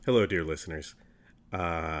Hello, dear listeners.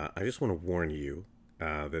 I just want to warn you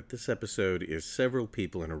that this episode is several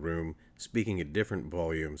people in a room speaking at different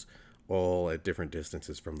volumes, all at different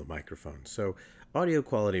distances from the microphone. So, audio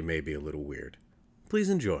quality may be a little weird. Please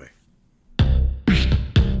enjoy.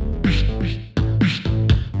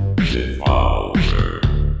 Devolver.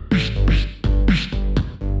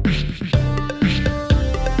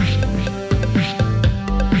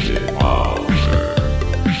 Devolver.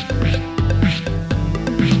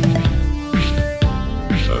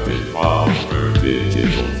 A Devolver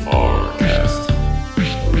Digital Forecast.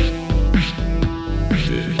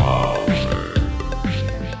 Devolver.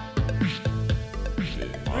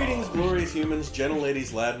 Greetings, glorious humans, gentle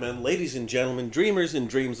ladies, ladmen, ladies and gentlemen, dreamers and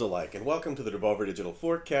dreams alike, and welcome to the Devolver Digital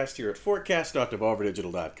Forecast here at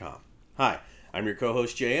forecast.devolverdigital.com. Hi, I'm your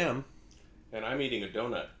co-host, JM. And I'm eating a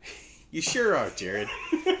donut. You sure are, Jared.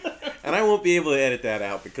 And I won't be able to edit that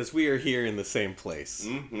out because we are here in the same place.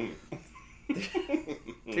 Mm-hmm.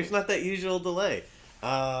 There's not that usual delay.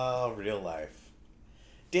 Oh, real life.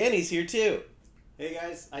 Danny's here too. Hey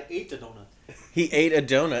guys, I ate the donut. He ate a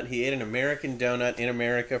donut. He ate an American donut in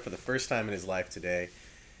America for the first time in his life today.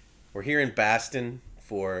 We're here in Baston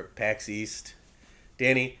for PAX East.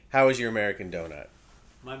 Danny, how was your American donut?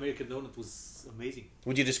 My American donut was amazing.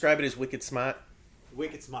 Would you describe it as wicked smart?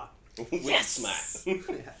 Wicked smart. Yes! Smart.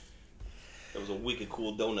 That was a wicked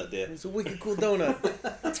cool donut there. It's a wicked cool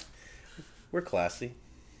donut. We're classy.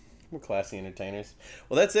 We're classy entertainers.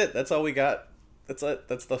 Well, that's it. That's all we got. That's it.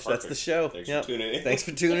 That's the show. Thanks Yep. for tuning in. Thanks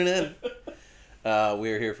for tuning in.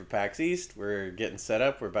 We're here for PAX East. We're getting set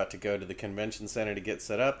up. We're about to go to the convention center to get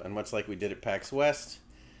set up. And much like we did at PAX West,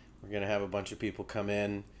 we're going to have a bunch of people come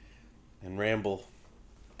in and ramble.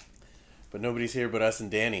 But nobody's here but us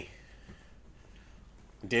and Danny.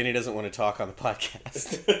 Danny doesn't want to talk on the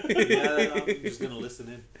podcast. Yeah, I'm just gonna listen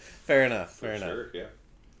in. Fair enough. For Fair enough. sure, yeah.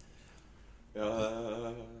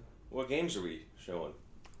 What games are we showing?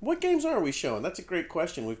 What games are we showing? That's a great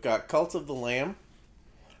question. We've got Cult of the Lamb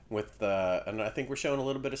with, and I think we're showing a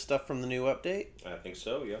little bit of stuff from the new update. I think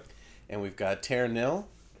so, yeah. And we've got Terra Nil,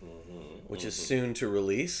 which is soon to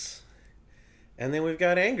release. And then we've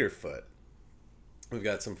got Angerfoot. We've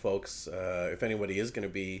got some folks, if anybody is going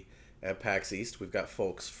to be at PAX East, we've got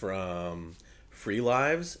folks from Free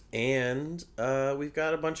Lives, and we've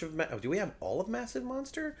got a bunch of... do we have all of Massive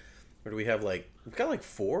Monster? Or do we have we've got I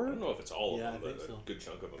 4? don't know if it's all Yeah, of them, I but think so. a good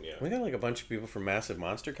chunk of them, yeah. We got a bunch of people from Massive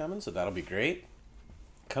Monster coming, so that'll be great.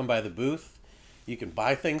 Come by the booth. You can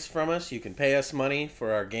buy things from us. You can pay us money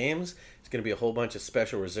for our games. It's going to be a whole bunch of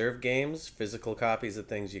special reserve games, physical copies of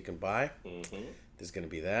things you can buy. Mm-hmm. There's going to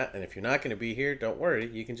be that. And if you're not going to be here, don't worry.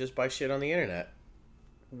 You can just buy shit on the internet.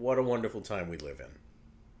 What a wonderful time we live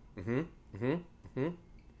in.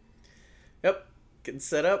 Yep. Getting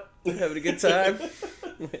set up. Having a good time.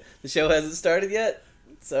 The show hasn't started yet.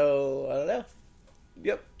 So, I don't know.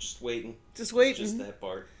 Yep. Just waiting. Just waiting. Just that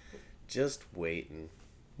part. Just waiting.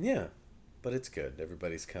 Yeah. But it's good.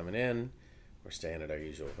 Everybody's coming in. We're staying at our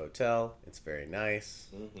usual hotel. It's very nice.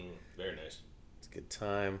 Mm-hmm. Very nice. It's a good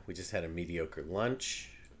time. We just had a mediocre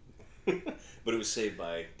lunch. But it was saved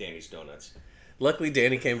by Danny's Donuts. Luckily,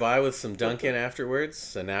 Danny came by with some Dunkin' afterwards,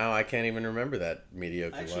 so now I can't even remember that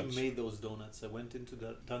mediocre I actually lunch. made those donuts. I went into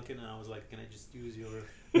the Dunkin' and I was like, "Can I just use your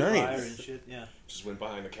Nice. fryer and shit?" Yeah, Just went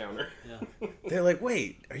behind the counter. yeah. They're like,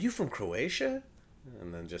 "Wait, are you from Croatia?"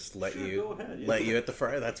 And then just let Sure, you go ahead, yeah. let you at the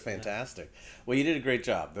fryer. That's fantastic. Well, you did a great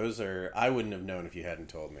job. Those are I wouldn't have known if you hadn't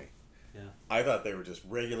told me. Yeah, I thought they were just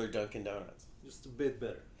regular Dunkin' Donuts. just a bit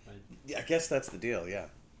better. Right? Yeah, I guess that's the deal. Yeah,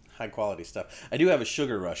 high quality stuff. I do have a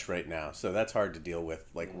sugar rush right now, so that's hard to deal with.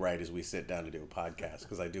 Right as we sit down to do a podcast,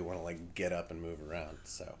 because I do want to get up and move around.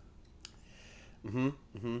 So. You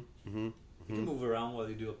can move around while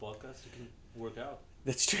you do a podcast. You can work out.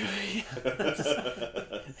 That's true.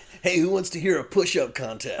 Hey, who wants to hear a push-up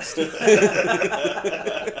contest?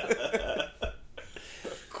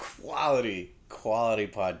 Quality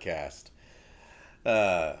podcast.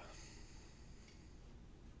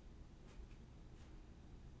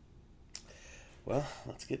 Well,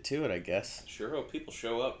 let's get to it, I guess. Sure hope people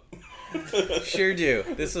show up. Sure do.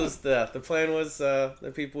 This was the plan was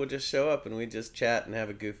that people would just show up and we'd just chat and have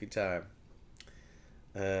a goofy time.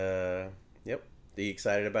 Yep. Are you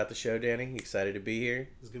excited about the show, Danny? You excited to be here?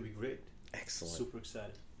 It's gonna be great. Excellent. Super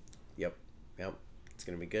excited. Yep. It's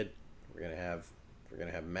gonna be good. We're gonna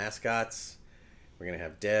have mascots. We're gonna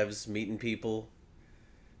have devs meeting people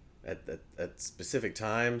at specific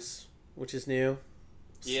times, which is new.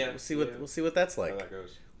 Yeah. We'll see what that's like. How that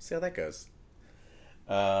goes. See how that goes.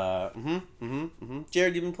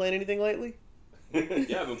 Jared, you been playing anything lately?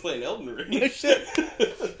 Yeah, I've been playing Elden Ring. No shit.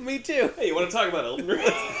 Me too. Hey, you want to talk about Elden Ring?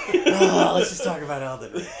 Oh, let's just talk about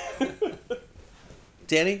Elden Ring.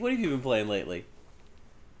 Danny, what have you been playing lately?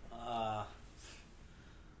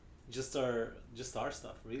 Just our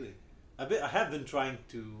stuff, really. I have been trying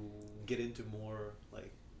to get into more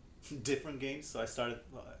like different games. So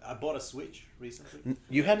I bought a Switch recently.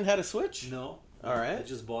 You hadn't had a Switch? No. All right. I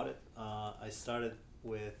just bought it. I started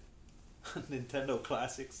with Nintendo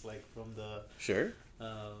classics, like from the Sure.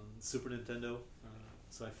 Super Nintendo.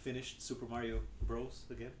 So I finished Super Mario Bros.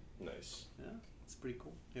 Again. Nice. Yeah, it's pretty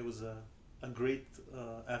cool. It was a great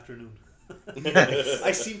afternoon. Nice.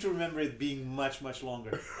 I seem to remember it being much, much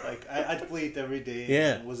longer. Like I'd play it every day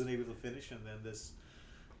Yeah. and wasn't able to finish, and then this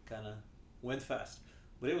kind of went fast.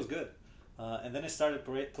 But it was good. And then I started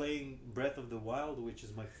playing Breath of the Wild, which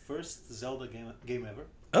is my first Zelda game ever.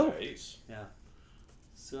 Oh, Nice. Yeah.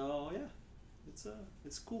 So yeah, it's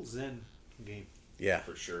a cool Zen game. yeah.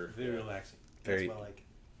 For sure. Very relaxing. Very- That's what I like.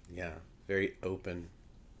 Yeah. Very open.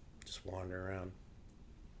 Just wander around.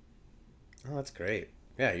 Oh, that's great.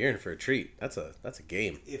 Yeah, you're in for a treat. That's a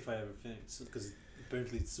game. If I ever finish, because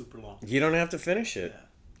apparently it's super long. You don't have to finish Yeah. it.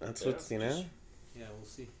 That's Yeah, what's, you know, just- Yeah, we'll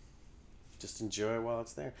see. just enjoy it while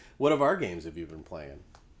it's there. What of our games have you been playing?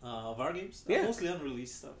 Of our games, Yeah. mostly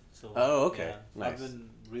unreleased stuff. So Oh, okay. yeah, Nice. I've been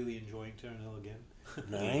really enjoying Terranil again.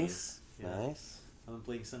 Nice. Yeah. Nice. I've been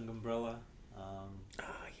playing Sun Umbrella. Oh,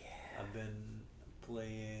 yeah. I've been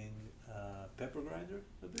playing Pepper Grinder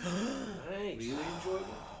a bit. Nice. Really enjoyable.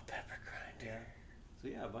 Oh, Pepper Grinder. Yeah. So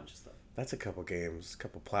yeah, a bunch of stuff. That's a couple games,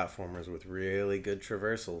 couple platformers with really good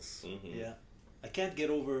traversals. Mm-hmm. Yeah. I can't get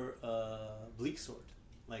over Bleak Sword.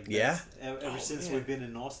 Like Yeah? that's- ever Oh, since man. we've been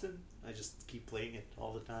in Austin, I just keep playing it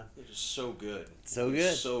all the time. It's just so good. So It's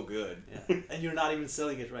good. So good. Yeah. And you're not even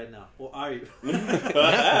selling it right now. Or are you?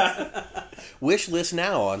 Wish list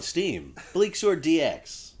now on Steam. Bleak Sword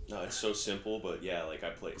DX. No, it's so simple, but yeah, like I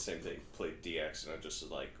played same thing. Played DX, and I just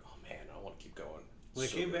was like, oh man, I want to keep going. When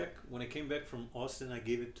So I good. came back from Austin, I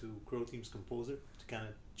gave it to Crow Team's composer to kind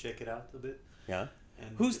of check it out a bit. Yeah.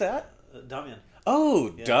 And Who's that? Damian.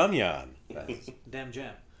 Oh, Yeah. Damian. Damn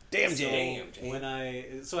Jam. Damn So Jam. when I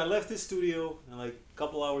left his studio, and like a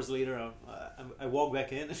couple hours later, I walk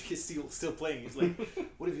back in and he's still playing. He's like,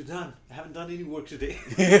 "What have you done? I haven't done any work today."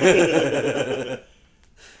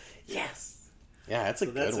 Yes. Yeah, that's a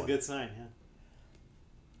So good that's one. a good sign. Yeah.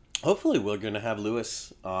 Hopefully, we're going to have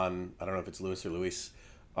Lewis on. I don't know if it's Lewis or Luis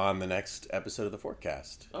on the next episode of the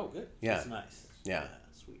Forecast. Oh, good. Yeah, That's nice. Yeah.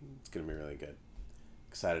 Sweet. it's going to be really good.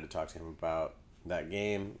 Excited to talk to him about that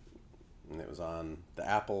game. And it was on the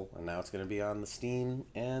Apple, and now it's going to be on the Steam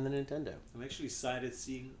and the Nintendo. I'm actually excited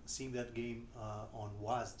seeing that game on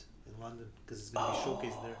WASD in London because it's going to be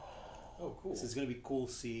showcased there. Oh, cool. So it's going to be cool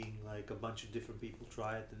seeing like a bunch of different people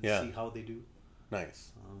try it and Yeah. see how they do.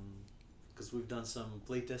 Nice. Because we've done some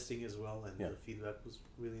play testing as well, and Yeah. the feedback was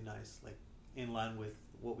really nice, like in line with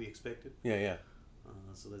what we expected. Yeah, yeah.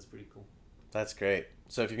 So that's pretty cool. That's great.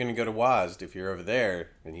 So if you're going to go to WASD, if you're over there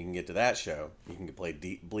and you can get to that show, you can play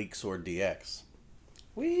Bleak Sword DX.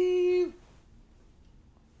 Whee!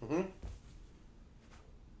 Mm-hmm.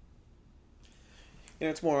 You know,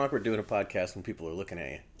 it's more awkward doing a podcast when people are looking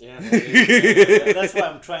at you. Yeah. That's why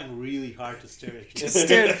I'm trying really hard to stare at you. Just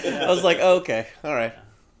stared. I was like, oh, okay, all right.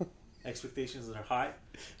 Expectations that are high.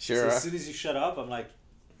 Sure. So as soon as you shut up, I'm like,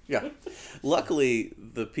 Yeah. Luckily,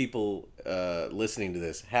 the people listening to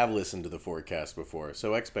this have listened to the forecast before,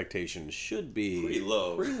 so expectations should be Pretty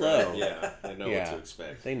low. Pretty low. Yeah, I know Yeah. what to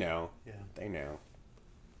expect. They know. yeah. They know.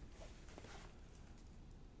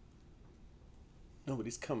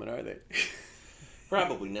 Nobody's coming, are they?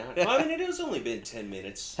 Probably not. Well, I mean, it has only been 10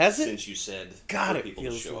 minutes Has it? since you said God, for it people to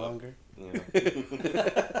feels show longer. up.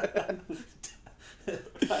 Yeah.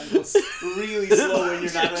 Time goes really slow when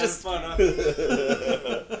you're not having Just- fun. Huh?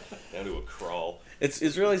 Down to a crawl. It's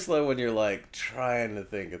really slow when you're like trying to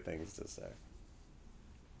think of things to say.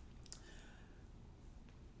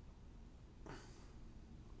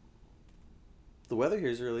 The weather here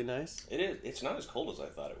is really nice. It is. It's not as cold as I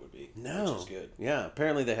thought it would be. No. Which is good. Yeah,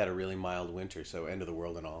 apparently they had a really mild winter, so end of the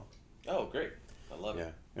world and all. Oh, great. I love Yeah.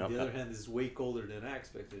 it. Yep. On the other hand, it's way colder than I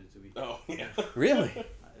expected it to be. Oh, yeah. Really?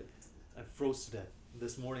 I froze to death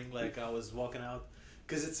this morning. Like I was walking out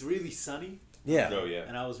because it's really sunny, Yeah. Oh, yeah.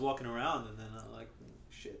 and I was walking around, and then I'm like,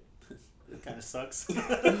 shit, it kind of sucks. But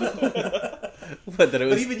that it But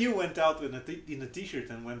was. even you went out in a t-shirt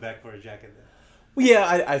and went back for a jacket. Then.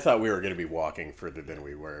 Yeah, I thought we were going to be walking further than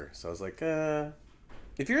we were, so I was like,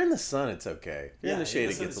 if you're in the sun, it's okay. If you're in the shade,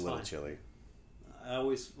 it sun gets a is little fine. chilly. I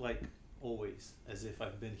always, as if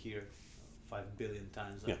I've been here 5 billion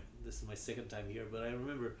times. Yeah. This is my second time here, but I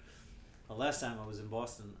remember last time I was in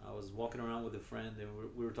Boston, I was walking around with a friend, and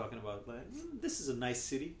we were talking about like, this is a nice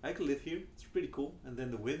city. I could live here. It's pretty cool. And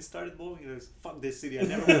then the wind started blowing. And I was, fuck this city. I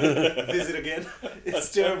never want to visit again.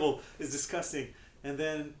 It's terrible. It's disgusting. And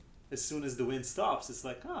then as soon as the wind stops, it's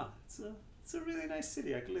like, it's a really nice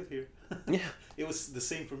city. I could live here. Yeah. It was the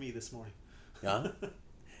same for me this morning. Yeah.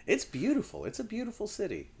 It's beautiful. It's a beautiful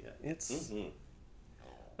city. Yeah. It's. Mm-hmm.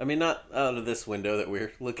 I mean, not out of this window that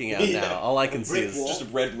we're looking at now. All I can see brick is wall. Just a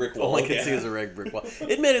red brick wall. all I can see is a red brick wall.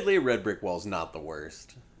 Admittedly, a red brick wall is not the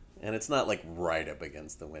worst, and it's not like right up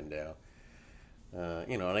against the window.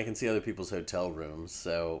 And I can see other people's hotel rooms,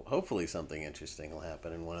 so hopefully something interesting will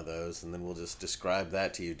happen in one of those, and then we'll just describe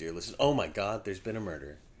that to you, dear listeners. Oh my God, there's been a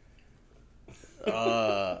murder.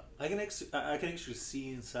 I can actually see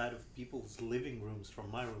inside of people's living rooms from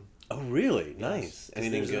my room. Oh, really? Yes. Nice. 'Cause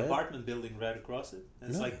Anything there's good? an apartment building right across it, and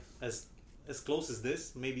it's Nice. like as close as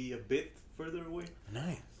this, maybe a bit further away.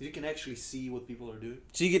 Nice. You can actually see what people are doing.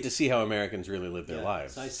 So you get to see how Americans really live their Yeah.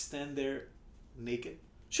 lives. So I stand there naked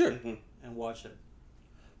Sure. and watch them.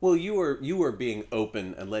 Well, you were being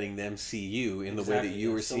open and letting them see you in the way that Exactly, you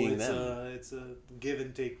yeah. were So seeing it's them. it's a give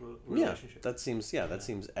and take Yeah, relationship. that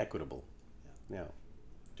seems equitable. Yeah.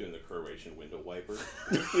 Doing the Croatian window wiper.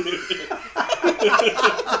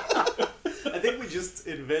 I think we just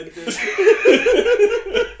invented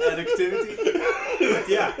an activity. But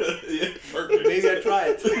yeah, Perfect. maybe I try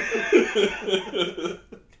it.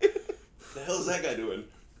 The hell is that guy doing?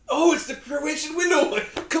 Oh, it's the Croatian window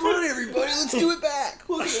wiper. Come on, everybody, let's do it back.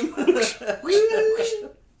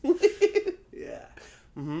 Yeah.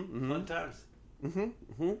 Mm-hmm, Fun times.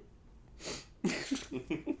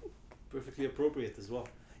 Perfectly appropriate as well.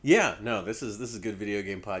 Yeah, no, this is good video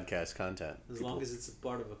game podcast content. As long as it's a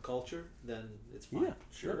part of a culture, then it's fine. Yeah,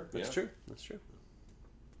 sure. That's yeah. true. That's true.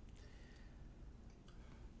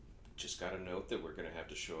 Just got a note that we're going to have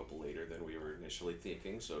to show up later than we were initially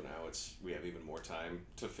thinking, so now we have even more time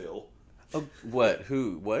to fill. Oh, what?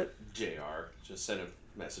 Who? What? JR just sent a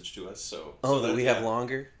message to us, so... Oh, so that we have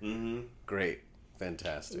longer? Mm-hmm. Great.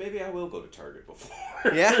 Fantastic. Maybe I will go to Target before.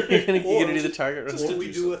 Yeah? You're gonna do the just- Target run? just Or to we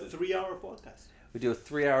do do a something. 3-hour podcast. We do a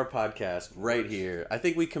 3-hour podcast right here. I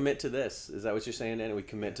think we commit to this. Is that what you're saying, Danny? We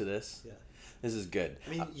commit to this? Yeah. This is good. I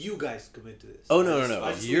mean, you guys commit to this. Oh, no.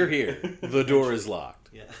 I just You're leave. here. The door is locked.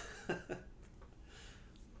 Yeah.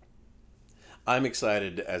 I'm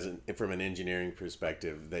excited from an engineering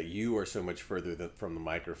perspective that you are so much further from the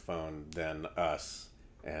microphone than us.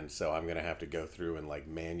 And so I'm going to have to go through and like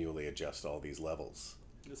manually adjust all these levels.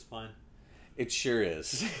 It's fine. It sure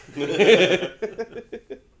is.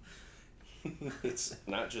 It's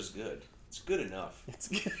not just good. It's good enough. It's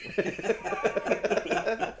good.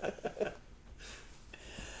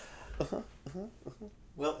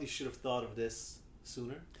 Well, you should have thought of this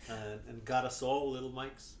sooner and got us all little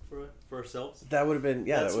mics for ourselves. That would have been,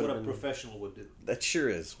 yeah. That's that would what a have been, professional would do. that sure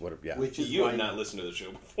is what, yeah. Which is You why have not listened to the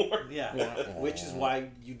show before. Yeah, which is why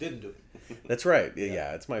you didn't do it. That's right.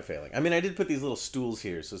 Yeah, it's my failing. I mean, I did put these little stools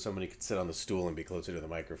here so somebody could sit on the stool and be closer to the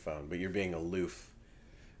microphone, but you're being aloof.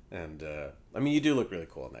 And, I mean, you do look really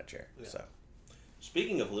cool in that chair, Yeah. so.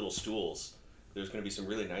 Speaking of little stools, there's going to be some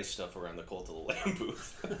really nice stuff around the Cult of the Lamb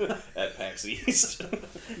booth at PAX East.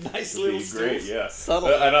 Nice It'll little be great, stools. yeah. Subtle.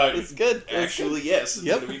 I know. It's good. Actually, yes. It's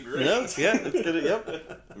Yep. going to be great. No, yeah, it's gonna, yep.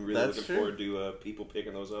 I'm really That's looking true. forward to people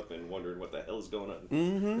picking those up and wondering what the hell is going on.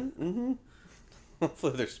 Mm-hmm.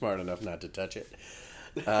 Hopefully they're smart enough not to touch it.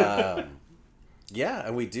 Yeah,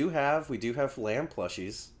 and we do have lamb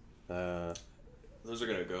plushies. Those are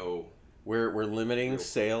going to go... We're limiting Real.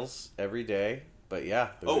 sales every day, but yeah.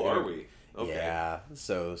 those Oh, gonna- are we? Okay. Yeah,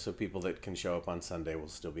 so people that can show up on Sunday will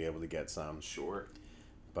still be able to get some. Sure.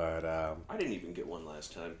 But I didn't even get one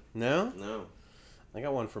last time. no, No. I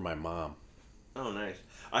got one for my mom. Oh, nice.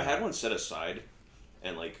 I had one set aside,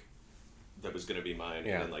 and like that was gonna be mine.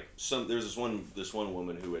 Yeah. And then like there's this one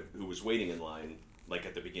woman who was waiting in line like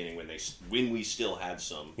at the beginning when we still had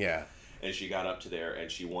some. Yeah, And she got up to there and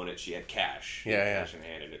she had cash. Yeah, yeah. Cash in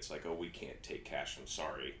hand, and it's like, oh, we can't take cash. I'm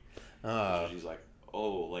sorry. Oh. So she's like,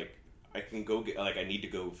 oh, like I can go get I need to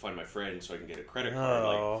go find my friend so I can get a credit card.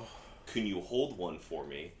 Oh. Like, can you hold one for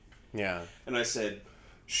me? Yeah, And I said,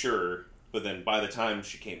 sure. But then by the time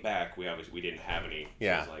she came back, we didn't have any. So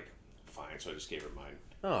Yeah. I was like, fine. So I just gave her mine.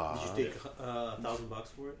 oh, Did you take $1,000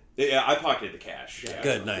 for it? Yeah, I pocketed the cash. Yeah.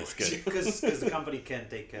 Good, of nice, course. good. Because the company can't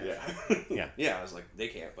take cash. Yeah. Yeah. Yeah, I was like, they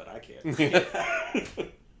can't, but I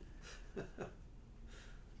can.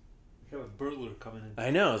 You have a burglar coming in. I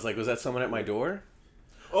know. I was like, was that someone at my door?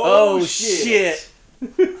 Oh, shit!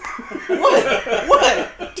 What?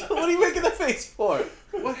 What are you making that face for?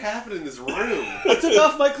 What happened in this room? I took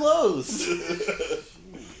off my clothes.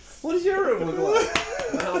 What does your room look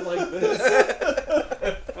like? Not like this.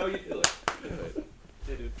 How you doing? Good.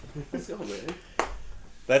 Hey, dude. Let's go, man.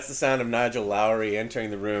 That's the sound of Nigel Lowry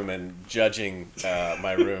entering the room and judging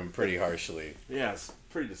my room pretty harshly. Yeah, it's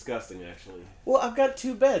pretty disgusting, actually. Well, I've got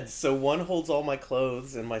 2 beds, so one holds all my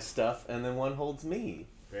clothes and my stuff, and then one holds me.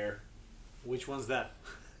 Fair. Which one's that?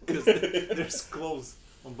 Because there's clothes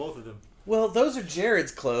on both of them. Well, those are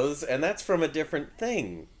Jared's clothes, and that's from a different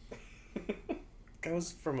thing. That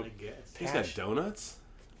was from a... I guess. He's got donuts?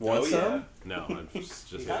 Want some? No, I'm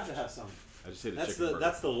just You ate- have to have some. I just ate a That's chicken the burger.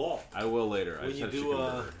 that's the law. I will later. I When just you had a do chicken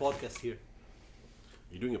a burger. podcast here.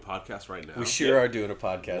 You're doing a podcast right now? We sure are doing a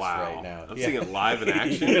podcast Wow. right now. I'm seeing it live in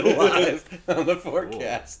action. You're live on the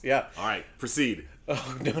forecast. Yeah. All right, proceed.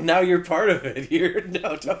 Oh no! Now you're part of it. You're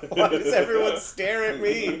no. Don't, why does everyone stare at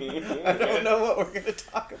me? I don't know what we're gonna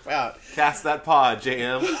talk about. Cast that pod,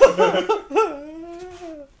 JM.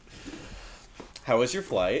 How was your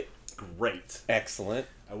flight? Great. Excellent.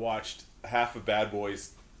 I watched half of Bad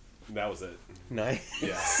Boys. And that was it. Nice.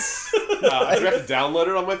 Yeah. I forgot to download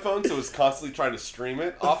it on my phone, so I was constantly trying to stream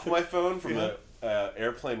it off my phone from the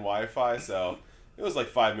airplane Wi-Fi. So it was like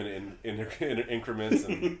 5-minute increments,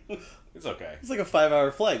 and it's okay. It's like a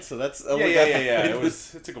 5-hour flight, so that's Yeah.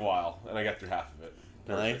 It took a while, and I got through half of it.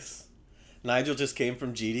 nice. Nigel just came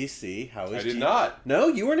from GDC. How was? I did not. No,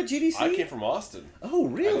 you weren't at GDC. I came from Austin. Oh,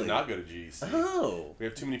 I really? did not go to GDC. Oh. We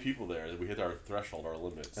have too many people there. We hit our threshold, our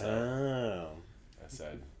limit. So Oh. I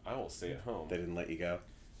said, I will stay at home. They didn't let you go.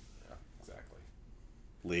 Yeah, exactly.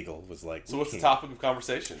 Legal was like. So "We what's the can't." topic of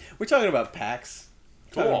conversation? We're talking about PAX.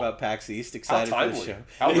 Cool. Talking about PAX East. Excited How for the timely. show.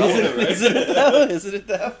 How Isn't relevant, right? isn't it though? Isn't it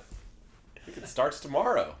though? I think it starts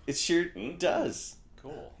tomorrow. It sure does.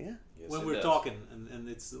 Cool. Yeah. Yes, When it we're does. talking, and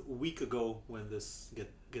it's a week ago when this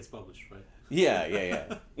gets published, right?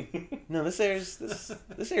 Yeah. No, this airs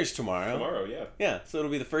tomorrow. Tomorrow, yeah. Yeah, so it'll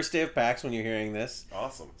be the first day of PAX when you're hearing this.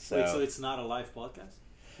 Awesome. So, Wait, so it's not a live podcast?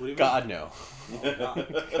 What do you God no. mean? Oh,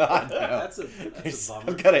 God. God no. That's a bummer.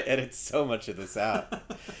 I've got to edit so much of this out.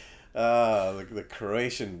 The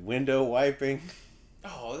Croatian window wiping.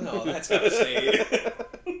 Oh, no, that's gotta say.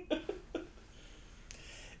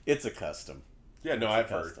 It's a custom. Yeah, no, I've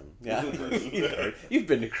heard. Custom. Yeah. You've heard. You've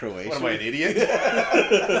been to Croatia. What am I, an idiot?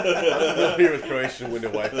 I'm familiar with Croatian window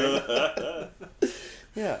wiping.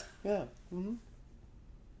 Yeah.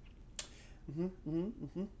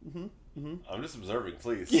 I'm just observing,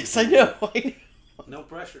 please. Yes, I know. No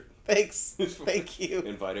pressure. Thanks. Thank you.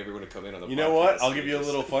 Invite everyone to come in on the You know what? podcast. I'll give you a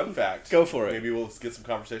little fun fact. Go for it. Maybe we'll get some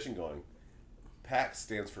conversation going. PAX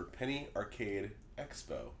stands for Penny Arcade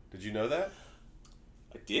Expo. Did you know that?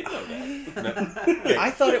 I did know that. No? Okay,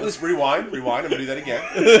 I thought it let's was. rewind. I'm going to do that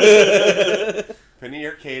again. Penny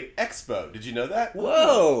Arcade Expo. Did you know that?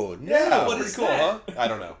 Whoa. No. Yeah. What pretty is cool, that? huh? I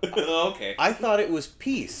don't know. Okay. I thought it was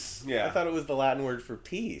peace. Yeah. I thought it was the Latin word for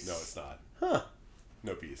peace. No, it's not. Huh.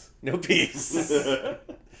 No peace. No peace.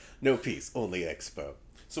 No peace. Only expo.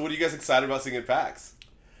 So what are you guys excited about seeing at PAX?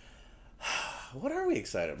 What are we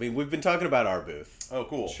excited? I mean, we've been talking about our booth. Oh,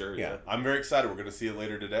 cool. Sure, Yeah. yeah. I'm very excited. We're going to see it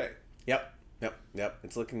later today. Yep. It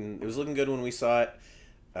was looking good when we saw it.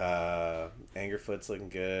 Angerfoot's looking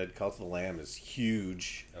good. Cult of the Lamb is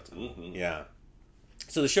huge. That's cool. Mm-hmm. Yeah.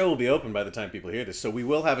 So the show will be open by the time people hear this. So we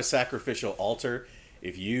will have a sacrificial altar.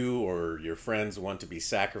 If you or your friends want to be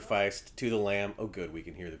sacrificed to the lamb, oh good, we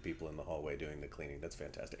can hear the people in the hallway doing the cleaning. That's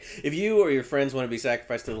fantastic. If you or your friends want to be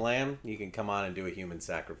sacrificed to the lamb, you can come on and do a human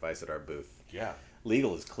sacrifice at our booth. Yeah.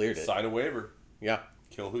 Legal has cleared it. Sign a waiver. Yeah.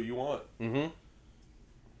 Kill who you want. Mm-hmm.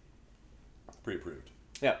 Pre-approved.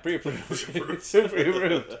 Yeah, pre-approved. So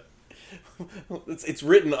pre-approved. It's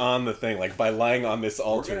written on the thing, like by lying on this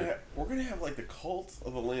altar. We're gonna have like the Cult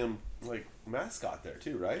of the Lamb like mascot there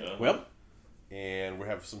too, right? Yeah. Well, And we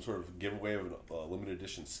have some sort of giveaway of a limited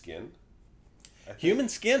edition skin. I think. human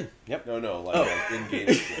skin. Yep. No, like Oh. an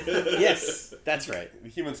in-game skin. Yes, that's right. The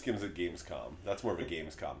human skin's at Gamescom. That's more of a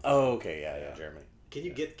Gamescom thing. Oh, okay, yeah, Jeremy. Can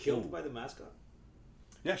you get killed by the mascot?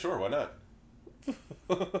 Yeah, sure, why not?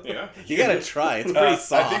 Yeah. You gotta try. It's pretty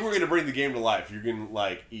soft. I think we're gonna bring the game to life. You're gonna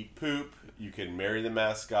like eat poop. You can marry the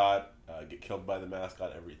mascot. Get killed by the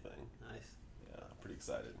mascot. Everything. Nice. Yeah, I'm pretty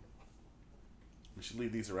excited. We should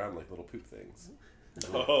leave these around like little poop things.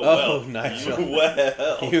 Oh, Nigel.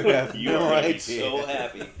 Well, You have you're no gonna be idea. so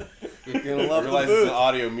happy. You're gonna I love the realize it's an booth.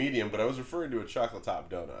 audio medium, but I was referring to a chocolate top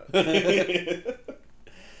donut.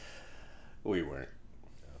 We weren't.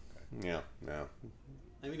 Yeah, no.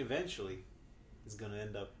 I mean, eventually, it's gonna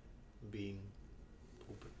end up being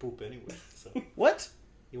poop anyway. So What?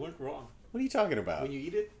 you weren't wrong. What are you talking about? When you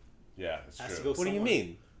eat it, Yeah, it's it has to true. go What do you somewhere.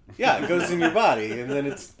 mean? Yeah, it goes in your body, and then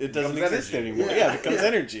it doesn't Becomes exist energy. anymore. Yeah, it becomes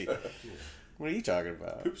energy. What are you talking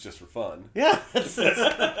about? Poop's just for fun. Yeah, that's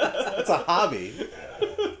a hobby.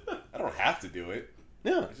 I don't have to do it.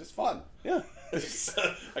 Yeah, It's just fun. yeah,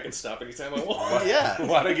 I can stop anytime I want. yeah.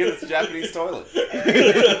 Why'd I get this Japanese toilet?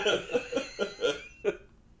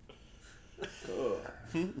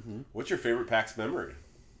 What's your favorite PAX memory?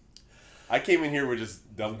 I came in here with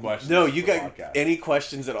just dumb questions. No, you for got podcast. any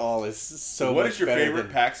questions at all is so What much is your better favorite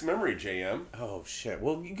than- PAX memory, JM? Oh shit!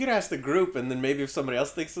 Well, you could ask the group, and then maybe if somebody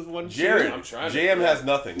else thinks of one, Jared, I'm trying to- JM has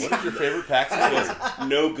nothing. What is your favorite PAX memory?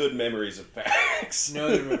 No good memories of PAX.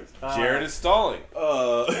 No, Jared is stalling.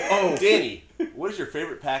 Oh, Danny, what is your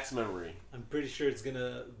favorite PAX memory? I'm pretty sure it's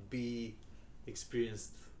gonna be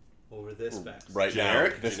experienced over this PAX. right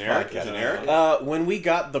Generic? now, this Generic? podcast. Generic? When we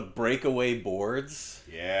got the breakaway boards,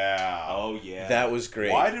 Yeah. Oh yeah. that was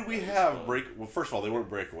great. Why did we have break? Well, first of all, they weren't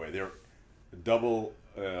breakaway. They were double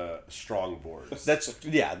strong boards. That's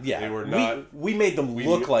yeah. They were not- We made them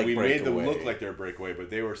look like we breakaway. made them look like they're breakaway, but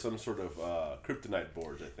they were some sort of kryptonite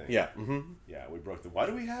boards, I think. Yeah. Mm-hmm. Yeah, we broke them. Why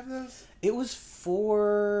do we have those? It was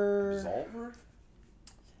for Resolver?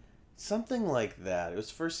 something like that. It was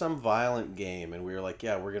for some violent game, and we were like,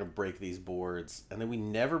 "Yeah, we're gonna break these boards," and then we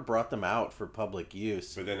never brought them out for public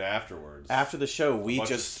use. But then afterwards, After the show, we bunch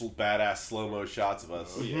just of badass slow mo shots of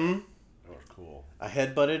us. Oh, yeah. Mhm. That was cool. I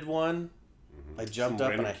headbutted one. I jumped Some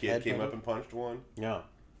up and random I kid came headbutted. up and punched one. Yeah.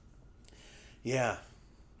 Yeah.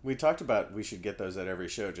 We talked about we should get those at every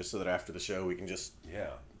show just so that after the show we can just Yeah,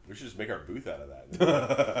 we should just make our booth out of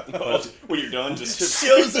that. Oh, when you're done, just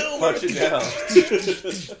show's over. Punch it down.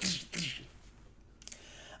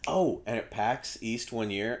 Oh, and at PAX East one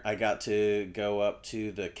year, I got to go up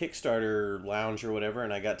to the Kickstarter lounge or whatever,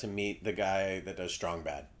 and I got to meet the guy that does Strong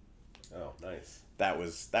Bad. Oh, nice. That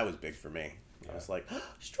was big for me. I was like,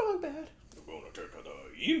 Strong Bad. I'm gonna take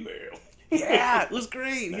the email. Yeah, it was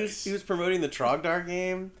great. Nice. He was promoting the Trogdar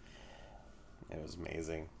game. It was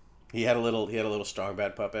amazing. He had a little Strong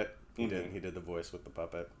Bad puppet. He did the voice with the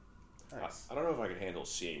puppet. Nice. I don't know if I could handle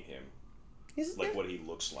seeing him, He's like what he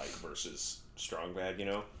looks like versus Strong Bad, you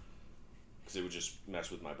know, because it would just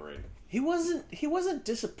mess with my brain. He wasn't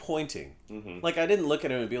disappointing. Mm-hmm. Like I didn't look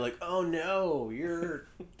at him and be like, "Oh no, you're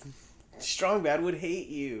Strong Bad would hate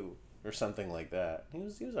you" or something like that. He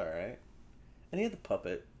was all right, and he had the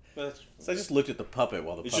puppet. So I just looked at the puppet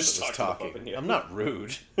while the You puppet just was talked to the talking. puppet, yeah. I'm not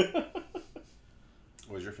rude. What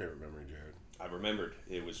was your favorite memory, Jared? I remembered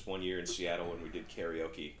it was one year in Seattle when we did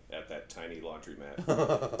karaoke at that tiny laundromat.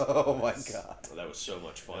 Oh my god. That was so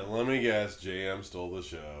much fun. And let me guess, JM stole the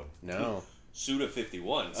show. No. Suda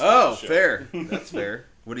 51. Oh, show. fair. That's fair.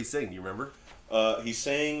 What did he sing? Do you remember? He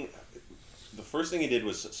sang. The first thing he did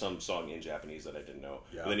was some song in Japanese that I didn't know.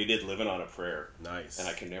 Yeah. And then he did "Living on a Prayer," Nice. and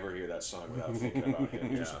I can never hear that song without thinking about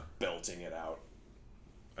him just Yeah. belting it out.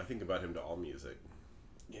 I think about him to all music.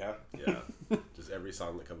 Yeah, Yeah. Just every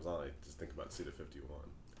song that comes on, I just think about Suda 51.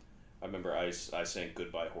 I remember I sang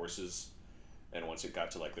 "Goodbye Horses," and once it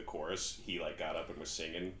got to like the chorus, he like got up and was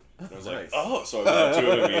singing. And I was like, Nice. "Oh!" So I went up to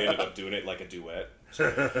him, and we ended up doing it like a duet.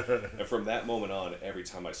 And from that moment on, every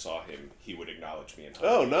time I saw him, he would acknowledge me and hug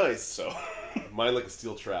Oh, me. nice. So, Mine like a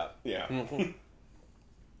steel trap. yeah.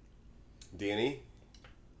 Danny,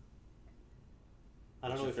 I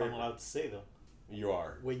don't What's know your if I'm favorite? allowed to say though. you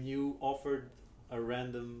are. When you offered a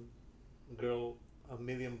random girl $1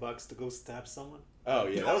 million to go stab someone. Oh,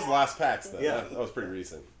 yeah. That was the last PAX, though. Yeah. That was pretty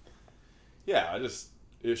recent. Yeah,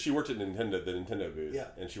 she worked at the Nintendo booth. Yeah.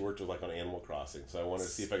 And she worked with, like, on Animal Crossing, so I wanted to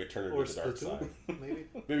see if I could turn her Or to the dark Splatoon, side. maybe.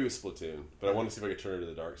 Maybe it was Splatoon, but I wanted to see if I could turn her to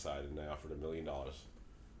the dark side, and I offered $1 million to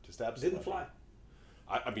stab somebody. Didn't fly.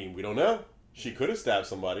 I mean, we don't know. She could have stabbed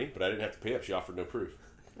somebody, but I didn't have to pay up. She offered no proof.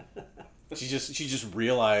 She just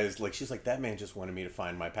realized, like, she's like, that man just wanted me to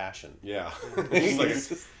find my passion. Yeah. She's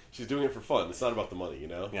like, she's doing it for fun. It's not about the money, you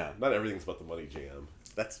know? Yeah. Not everything's about the money, JM.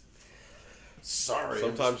 That's sorry.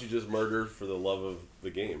 Sometimes you just murder for the love of the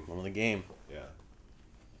game. I'm in the game. Yeah.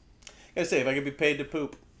 Gotta say, if I could be paid to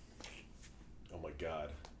poop, Oh my god.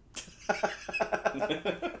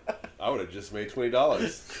 I would have just made $20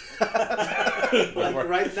 Like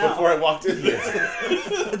right now. before I walked in here.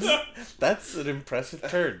 that's an impressive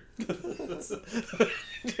turn. just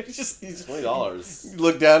 $20. you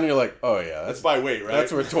look down and you're like, oh yeah, That's that's by weight, right?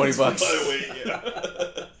 that's worth $20. By the way,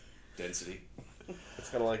 yeah. Density. It's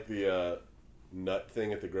kind of like the nut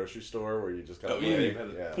thing at the grocery store where you just kind of Oh, yeah, you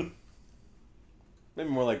had yeah. Maybe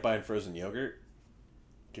more like buying frozen yogurt.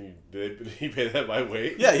 Can you pay that by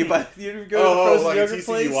weight? Yeah, you go to the Oh, frozen like a yogurt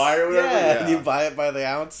place. TCDY or whatever? Yeah, Yeah. you buy it by the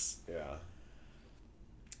ounce. Yeah.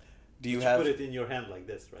 Do you You have? put it in your hand like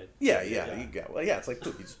this, right? Yeah. Yeah. You got. Well, yeah, it's like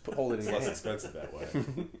poop. You just hold it in It's your less hand. expensive that way.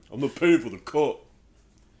 I'm not paying for the cup.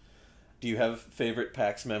 Do you have favorite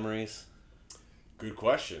PAX memories? Good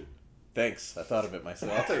question. Thanks. I thought of it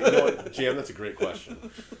myself. You know what, Jam? That's a great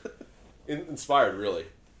question. Inspired, really.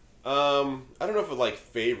 I don't know if it's like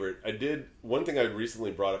favorite. I did one thing I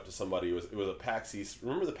recently brought up to somebody was it was a PAX East.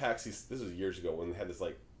 Remember the PAX East? This was years ago when they had this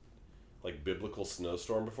like biblical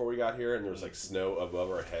snowstorm before we got here, and there was like snow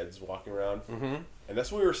above our heads walking around. Mm-hmm. And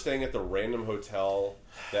that's when we were staying at the random hotel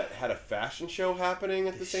that had a fashion show happening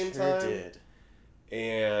at the same Sure time. did.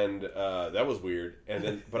 And that was weird. And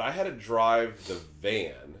then, but I had to drive the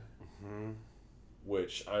van,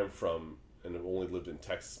 which I'm from, and I've only lived in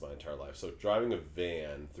Texas my entire life. So driving a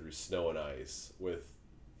van through snow and ice with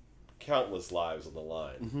countless lives on the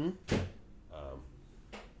line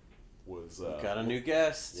was Got a new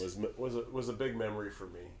guest. was a big memory for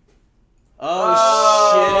me.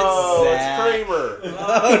 Oh, shit, It's Zach.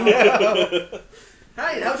 Kramer.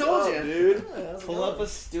 Hey, how told you? Dude. Pull up a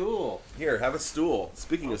stool. Here, have a stool.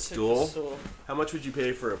 Speaking of stool, how much would you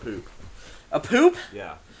pay for a poop? A poop?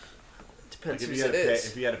 Yeah. Depends Like who it is.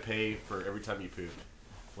 if you had to pay for every time you pooped,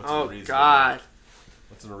 what's Oh a reasonable God.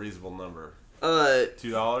 What's a reasonable number?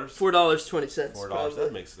 $4.20. $4.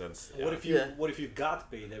 That makes sense. Yeah. What if you got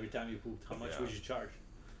paid every time you pooped? How much Yeah. would you charge?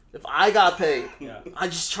 If I got paid, Yeah. I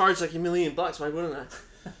just charge like $1 million. Why wouldn't I?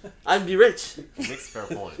 I'd be rich. Makes a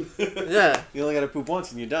fair point. Yeah. You only got to poop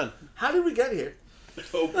once and you're done. How did we get here?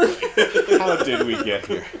 How did we get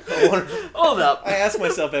here? Hold up. I ask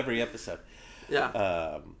myself every episode.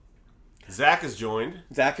 Yeah. Zach has joined.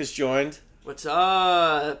 Zach has joined. What's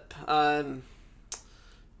up?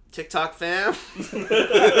 TikTok fam.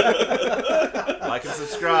 Like and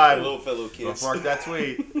subscribe. Hello, fellow kids. Mark that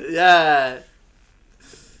tweet. Yeah.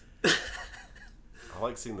 I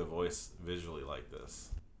like seeing the voice visually like this.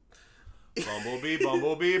 Bumblebee,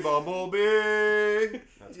 bumblebee, bumblebee.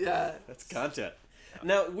 Yeah. That's content.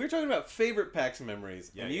 Now, we're talking about favorite PAX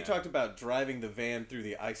memories, Yeah, and you yeah. talked about driving the van through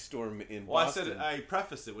the ice storm in Well, Boston. I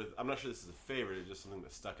prefaced it with, I'm not sure this is a favorite, it's just something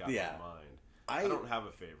that stuck out Yeah. in my mind. I don't have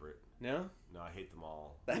a favorite. No? No, I hate them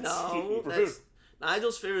all. That's No, rude. that's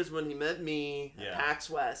Nigel's favorite is when he met me Yeah. at PAX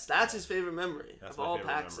West. That's his favorite memory That's of my all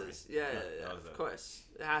favorite PAXes. memory. Yeah, Yeah, yeah, that was of it. course.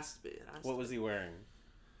 It has to be. It has What to was he wearing?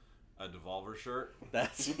 A Devolver shirt.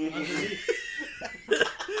 That's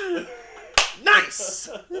Nice!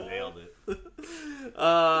 Nailed it.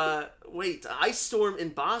 Wait, Ice Storm in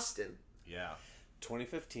Boston. Yeah.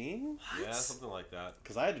 2015? Yeah, something like that.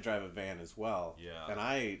 Because I had to drive a van as well. Yeah. And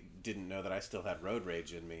I didn't know that I still had road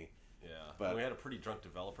rage in me. Yeah. But- And we had a pretty drunk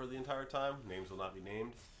developer the entire time. Names will not be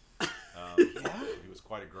named. Yeah? He was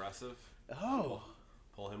quite aggressive. Oh.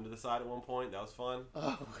 Pull him to the side at one point. That was fun.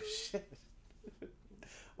 Oh, shit.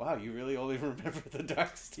 Wow, you really only remember the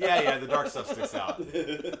dark stuff. Yeah, the dark stuff sticks out.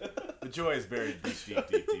 The joy is buried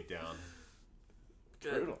deep down.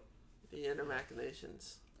 Good. Brutal. The inner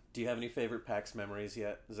machinations. Do you have any favorite PAX memories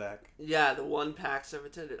yet, Zach? Yeah, the one PAX I've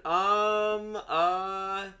attended. You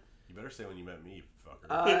better say when you met me,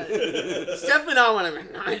 fucker. It's definitely not when I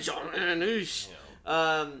met Nigel, man. Oosh.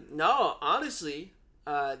 No, honestly,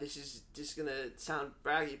 this is just gonna sound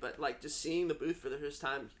braggy, but like just seeing the booth for the first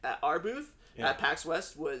time at our booth at PAX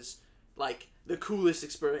West was like the coolest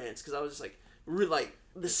experience because I was just like, like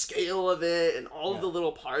the scale of it and all of the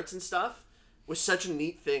little parts and stuff was such a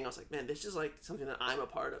neat thing. I was like, man, this is like something that I'm a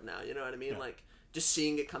part of now. You know what I mean? Like just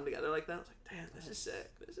seeing it come together like that. I was like, damn, this is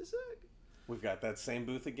sick. This is sick. We've got that same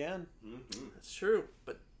booth again. That's true,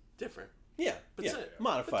 but different. Yeah, But yeah. same.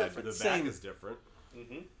 Modified, But but different. The same. back is different.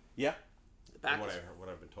 Yeah. The back From is, what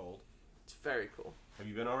I've been told. it's very cool. Have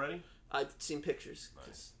you been already? I've seen pictures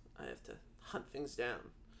because I have to hunt things down.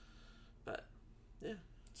 But yeah,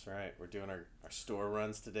 That's right. We're doing our store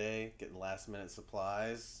runs today, getting last minute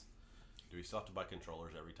supplies. Do we still have to buy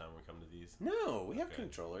controllers every time we come to these? No, we have Okay.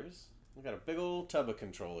 controllers. We got a big old tub of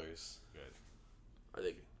controllers. Good. are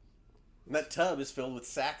they? And that tub is filled with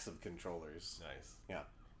sacks of controllers. Nice. Yeah.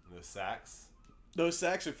 And those sacks Those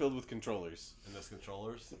sacks are filled with controllers. and those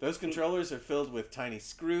controllers. Those controllers are filled with tiny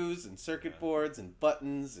screws and circuit boards and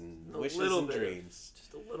buttons and A wishes little and bit of- dreams.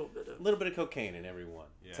 Just a little bit of. A little bit of cocaine in every one.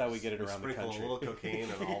 That's how we get it We around the sprinkle country. a little cocaine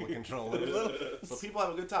on all the controllers, so people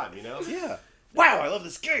have a good time. You know. Yeah. Wow, I love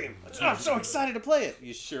this game. I'm so excited to play it.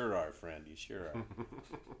 You sure are, friend. You sure are.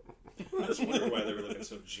 I was wondering why they were looking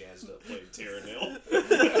so jazzed up playing Terra Nil.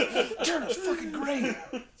 Turner's fucking great.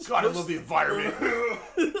 God, I love the environment.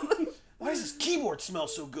 Why does this keyboard smell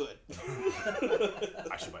so good?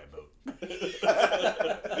 I should buy a boat.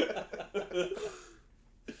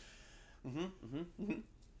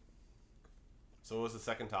 So what was the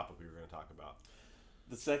second topic we were going to talk about?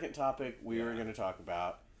 The second topic we were going to talk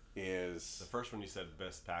about is The first one you said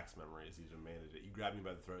best PAX memories. You demanded it. You grabbed me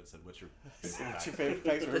by the throat and said, "What's your favorite what's PAX?" your favorite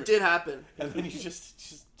PAX That memory? did happen. And then you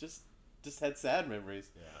just just had sad memories.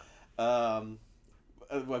 Yeah.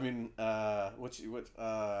 I mean,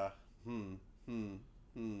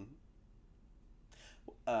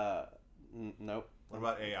 nope. What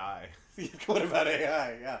about AI? What about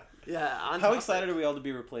AI? Yeah. Yeah. On How topic. excited are we all to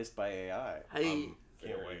be replaced by AI? Hey.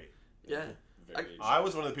 Can't Very- wait. Yeah. Very I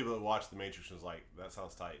was one of the people that watched The Matrix and was like, that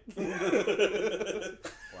sounds tight.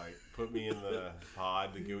 Like, put me in the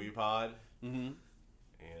pod, the GUI pod, Mm-hmm.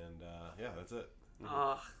 and yeah, that's it.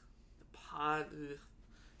 Ugh. The pod. Ugh.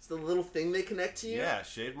 It's the little thing they connect to you. Yeah,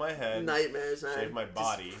 shave my head, Nightmares, man. shave my Just-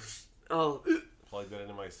 body, oh. plug that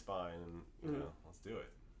into my spine, and you know, let's do it.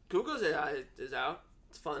 Google's AI is out.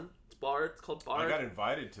 It's fun. It's Bard. It's called Bard. I got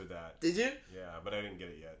invited to that. Did you? Yeah, but I didn't get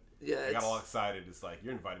it yet. Yeah. I got It's... all excited. It's like,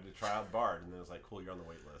 you're invited to try out Bard, and then it's like, cool, you're on the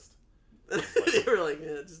wait list. they were like,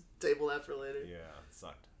 yeah, just table that for later. Yeah, it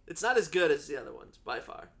sucked. It's not as good as the other ones by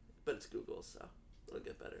far, but it's Google, so it'll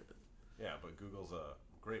get better. But Yeah, but Google's a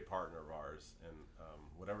great partner of ours, and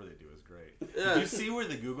whatever they do is great. Yeah. Did you see where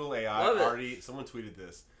the Google AI Love it. already? Someone tweeted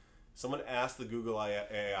this. Someone asked the Google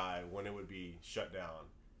AI when it would be shut down,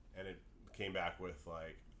 and it came back with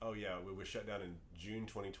like, "Oh yeah, we was shut down in June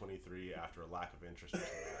 2023 after a lack of interest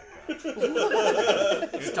or something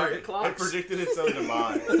like that." Start your It clocks. predicted its own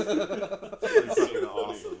demise. It's fucking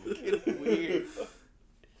awesome. Weird.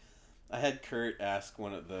 I had Kurt ask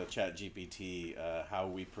one of the Chat GPT how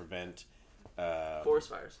we prevent. Forest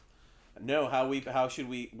fires. No,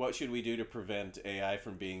 what should we do to prevent AI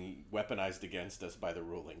from being weaponized against us by the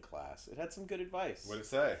ruling class? It had some good advice. What did it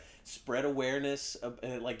say? Spread awareness of,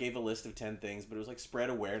 and it like gave a list of 10 things, but it was like spread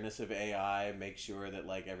awareness of AI, make sure that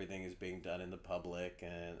like everything is being done in the public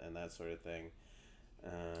and that sort of thing.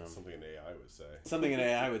 Something an AI would say. Something an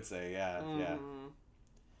AI would say, yeah.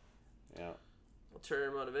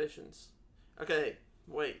 Ulterior motivations. Okay,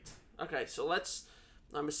 wait. Okay, so let's.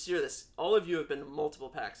 I'm gonna steer this. All of you have been to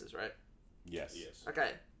multiple PAXs, right? Yes. Yes.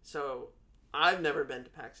 Okay, so I've never been to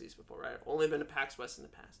PAX East before, right? I've only been to PAX West in the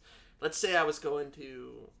past. Let's say I was going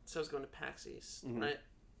to PAX East, right?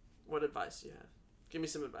 What advice do you have? Give me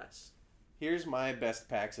some advice. Here's my best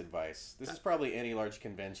PAX advice. This is probably any large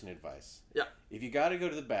convention advice. Yeah. If you got to go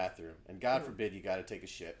to the bathroom, and God forbid you got to take a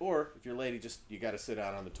shit, or if you're a lady, just you got to sit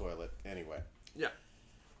down on the toilet anyway. Yeah.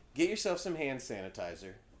 Get yourself some hand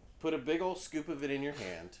sanitizer. Put a big old scoop of it in your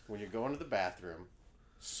hand when you're going to the bathroom.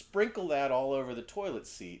 Sprinkle that all over the toilet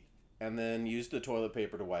seat, and then use the toilet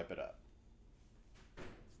paper to wipe it up.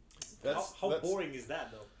 How boring is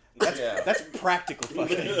that, though? That's practical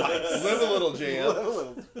fucking advice. Live a little,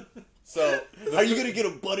 jam. So, How are you gonna get a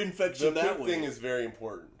butt the infection that poop way? thing is very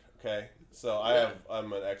important. Okay, so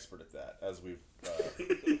I'm an expert at that, as we've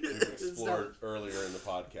explored earlier in the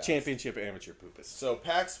podcast. Championship amateur poopus. So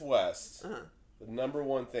PAX West, the number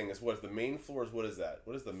one thing is what is the main floor? Is what is that?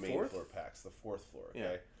 What is the main Fourth? floor PAX? The fourth floor. Okay.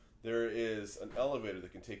 Yeah. There is an elevator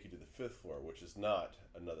that can take you to the fifth floor, which is not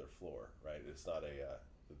another floor, right? It's not a.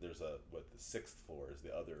 There's a the sixth floor is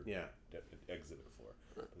the other exhibit floor.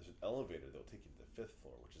 But there's an elevator that will take you to the fifth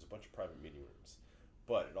floor, which is a bunch of private meeting rooms.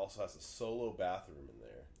 But it also has a solo bathroom in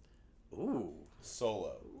there. Ooh.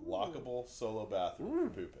 Solo. Lockable solo bathroom for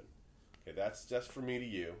pooping. Okay, that's just for me to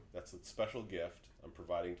you. That's a special gift I'm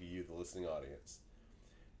providing to you, the listening audience.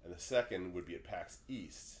 And the second would be at PAX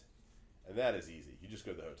East. And that is easy. You just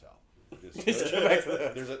go to the hotel. Just go back to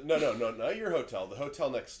the- There's a no, not your hotel. The hotel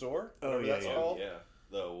next door. Oh, whatever yeah, that's yeah. called. Yeah.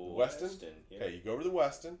 The Weston? Yeah. Okay, you go over to the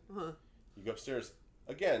Weston. Uh-huh. You go upstairs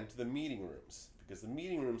again to the meeting rooms because the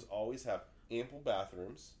meeting rooms always have ample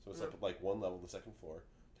bathrooms. So it's up at like one level, the second floor.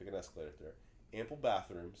 Take an escalator there. Ample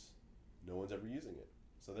bathrooms. No one's ever using it.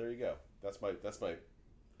 So there you go. That's my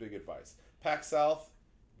big advice. PAX South,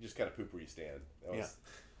 you just kind of poop where you stand. That was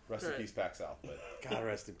rest in Right. peace, PAX South. But God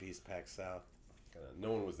rest in peace, PAX South.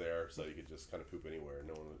 no one was there, so you could just kind of poop anywhere.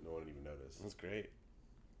 No one even noticed. That's great.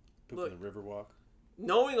 Poop Look. in the Riverwalk.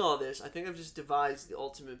 Knowing all this, I think I've just devised the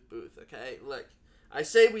ultimate booth, okay? Look, I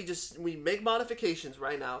say we make modifications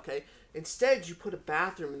right now, okay? Instead, you put a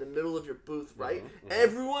bathroom in the middle of your booth, right?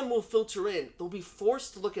 Everyone will filter in. They'll be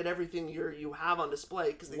forced to look at everything you have on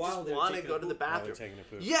display because they While just they're want to taking go a to the poop. While bathroom. they're taking a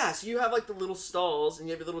poop. Yeah, so you have like the little stalls and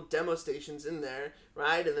you have your little demo stations in there,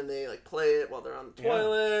 right? And then they like play it while they're on the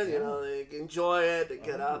toilet. You know, they enjoy it. They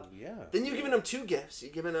get up. Yeah. Then you're giving them two gifts.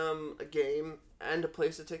 You're giving them a game and a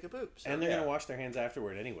place to take a poop. So. And they're Yeah. gonna wash their hands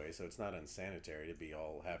afterward anyway, so it's not unsanitary to be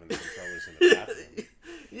all having the controllers in the bathroom.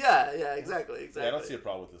 yeah, exactly. Yeah, I don't see a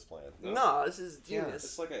problem with this plan. No, this is Yeah. genius.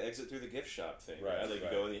 It's like an exit through the gift shop thing, Right, right? Like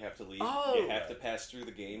right. you go and you have to leave. Oh. You have to pass through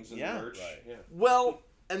the games and Yeah. the merch. Right. Yeah. Well,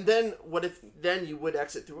 And then what if then you would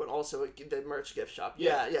exit through it also the merch gift shop?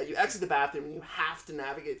 Yeah. You exit the bathroom and you have to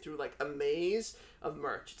navigate through like a maze of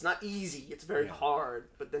merch. It's not easy. It's very hard,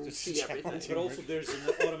 but then you see everything. But also, there's an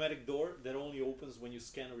automatic door that only opens when you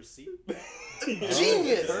scan a receipt.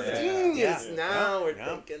 Genius! Genius! Yeah. Now we're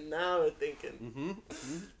Yeah. thinking. Now we're thinking.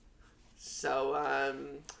 So,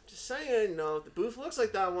 just saying, if the booth looks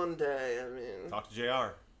like that one day, I mean... Talk to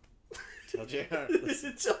JR. Tell JR.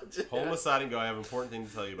 Pull him aside and go, I have an important thing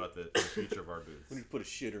to tell you about the future of our booth. We need to put a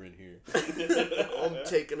shitter in here. I'm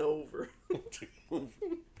taking over.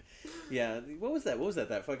 Yeah, what was that?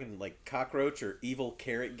 That fucking like cockroach or evil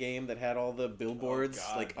carrot game that had all the billboards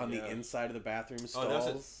God, like on the yeah. inside of the bathroom Oh, that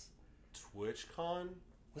stalls? was TwitchCon?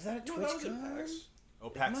 Was that a No, that was at TwitchCon? PAX. Oh,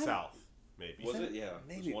 PAX might- South, maybe. Was it? Yeah, it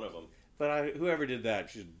Maybe. was one of them. But whoever did that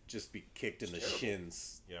should just be kicked in the terrible.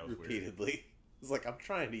 shins Yeah, it was weird. repeatedly. It's like, I'm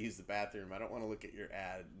trying to use the bathroom. I don't want to look at your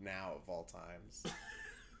ad now of all times.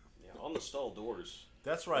 Yeah, on the stall doors.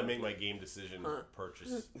 That's where I make my game decision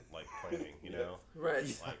purchase, like, planning, you know? Right.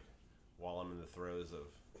 Like, while I'm in the throes of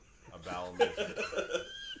a bowel movement,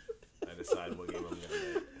 I decide what game I'm going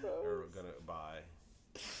to make, or going to buy.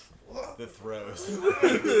 The throes.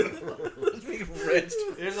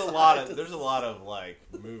 There's a lot of like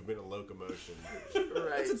movement and locomotion.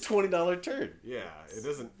 Right. It's a $20 turd. Yeah, it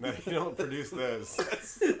doesn't. No, you don't produce those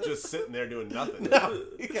just sitting there doing nothing. No,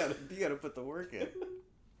 you gotta put the work in.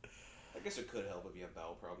 I guess it could help if you have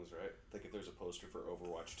bowel problems, right? Like if there's a poster for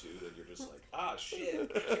Overwatch 2, then you're just like, ah, shit.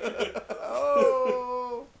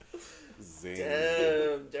 Oh, zing.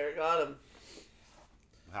 Damn, Derek got him.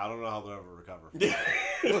 I don't know how they'll ever recover.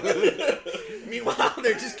 Meanwhile,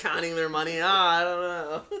 they're just counting their money. I don't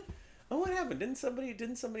know. Oh, what happened? Didn't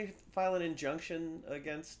somebody file an injunction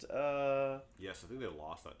against? Yes, I think they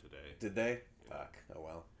lost that today. Did they? Fuck. Oh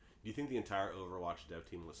well. Do you think the entire Overwatch dev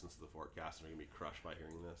team listens to the forecast and are gonna be crushed by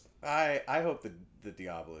hearing this? I hope the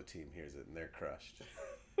Diablo team hears it and they're crushed.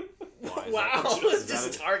 Why? Is Wow, that- it is that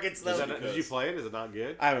just targets Is them. that, did you play it? Is it not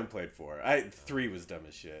good? I haven't played 4. 3 was dumb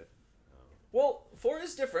as shit. Well, 4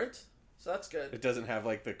 is different, so that's good. It doesn't have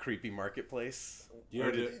like the creepy marketplace. You know,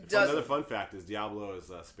 It another doesn't. fun fact is Diablo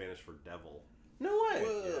is Spanish for devil. No way.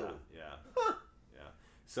 Whoa. Yeah. Huh. Yeah.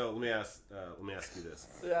 So let me ask you this.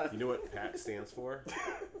 Yeah. You know what PAX stands for?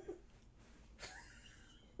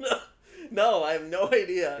 No, I have no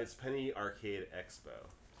idea. It's Penny Arcade Expo.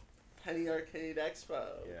 Penny Arcade Expo.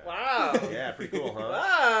 Yeah. Wow. Yeah, pretty cool, huh?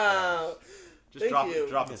 Wow. Just Thank you.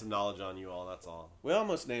 dropping some knowledge on you all. That's all. We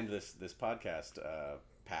almost named this podcast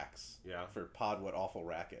PAX. Yeah. For Pod What Awful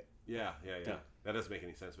Racket. Yeah. Yeah. That doesn't make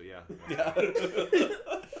any sense, but yeah. Yeah.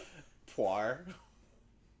 Poir.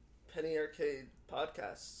 Penny Arcade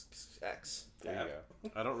Podcast X. There Yeah. you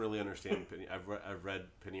go. I don't really understand Penny. I've read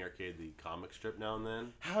Penny Arcade, the comic strip, now and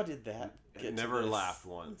then. How did that I get never to this? laughed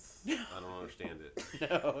once. I don't understand it.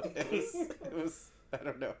 No, it was. I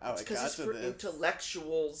don't know how It's it because got it's to for this.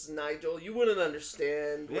 intellectuals, Nigel. You wouldn't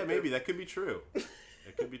understand. Yeah, what maybe they're- that could be true.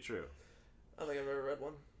 It could be true. I don't think I've ever read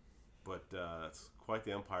one. But it's quite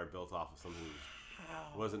the empire built off of something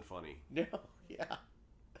that wasn't funny. No,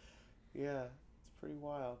 yeah, it's pretty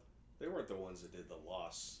wild. They weren't the ones that did the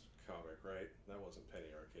Lost comic, right? That wasn't Penny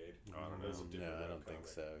Arcade. I don't That was a know. No, different I don't webcomic. think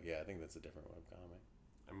so. Yeah, I think that's a different webcomic.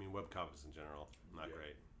 I mean, webcomics in general, not Yeah.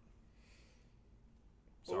 great.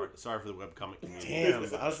 Sorry for the webcomic community. Damn,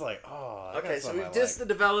 I was like, oh. I got Okay, so something we've I dissed like.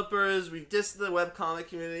 the developers, we've dissed the webcomic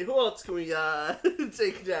community. Who else can we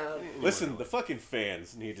take down? Listen, the fucking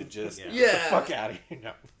fans need to just Yeah. get Yeah. the fuck out of here.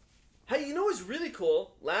 No. Hey, you know what's really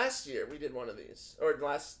cool? Last year we did one of these, or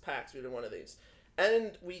last PAX we did one of these,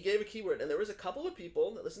 and we gave a keyword, and there was a couple of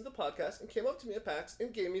people that listened to the podcast and came up to me at PAX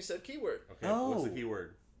and gave me said keyword. Okay, what's the Oh.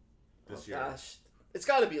 keyword this year? Gosh, it's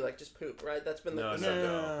got to be like just poop, right? That's been the No. 'Cause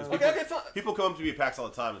No. Okay, okay, fine. People come up to me at PAX all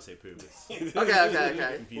the time and say poop. It's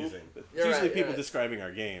Okay. confusing. You're Usually right, people you're describing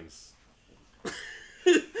our games.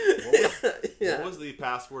 right. Yeah. What was the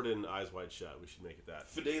password in Eyes Wide Shut? We should make it that.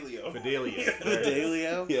 Fidelio. Fidelio.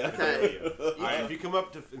 Fidelio? Yeah. Okay. Fidelio. All right, if you come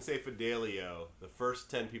up to and say Fidelio, the first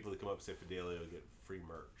 10 people that come up and say Fidelio get free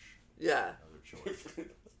merch Yeah. of their choice.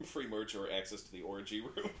 Free merch or access to the orgy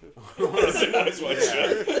room. Eyes wide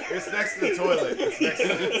shut. It's next to the toilet.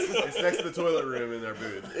 It's next to the toilet room in our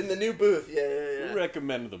booth. In the new booth. We Yeah.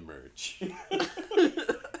 recommend the merch.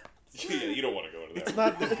 Yeah, you don't want to go to that. It's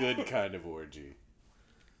not the good kind of orgy.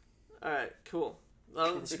 All right, cool.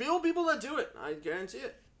 Spiel people that do it. I guarantee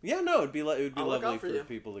it. Yeah, no, it would be I'll look lovely out for for you.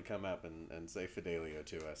 people to come up and say Fidelio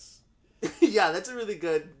to us. Yeah, that's a really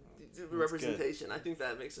good representation. I think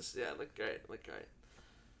that makes us look great. Look great.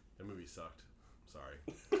 That movie sucked. Sorry.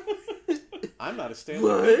 I'm not a Stanley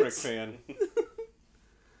What? Kubrick fan.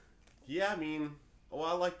 Yeah, I mean, Oh,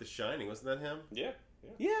 I like The Shining. Wasn't that him? Yeah.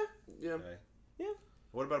 Yeah. Yeah. Okay. Yeah.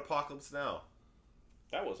 What about Apocalypse Now?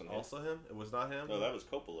 That wasn't him. Also him? It was not him? No, that was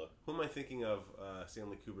Coppola. Who am I thinking of?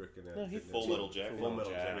 Stanley Kubrick and No, he- Full Metal Jacket. Full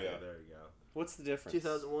Metal Jacket. Jacket. Yeah. There you go. What's the difference?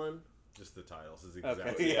 2001. Just the titles is Okay.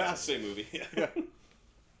 exactly. Yeah. Same movie. Yeah.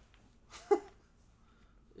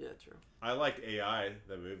 Yeah, true. I liked AI,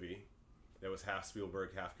 the movie. That was half Spielberg,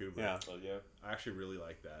 half Kubrick. Yeah. Oh yeah. I actually really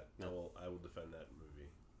like that. Yeah. I will defend that movie,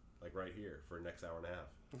 like right here for the next hour and a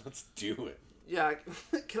half. Let's do it. Yeah,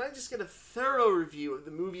 can I just get a thorough review of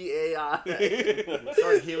the movie AI?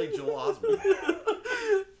 Starring Haley Joel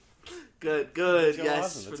Osment. Good, Joel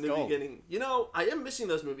yes, Osment, from it's the gold. beginning. You know, I am missing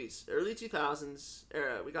those movies. Early 2000s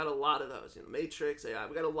era, we got a lot of those. You know, Matrix, AI,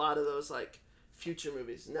 we got a lot of those, like, future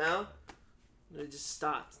movies. Now, we just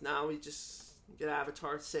stopped. Now we just get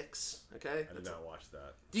Avatar 6, okay? I did not watch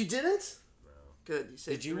that. You didn't? No. Good, you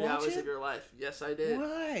saved Did you 3 watch hours it? of your life. Yes, I did.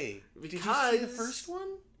 Why? Did you see the Because- first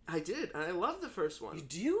one? I did, and I love the first one. You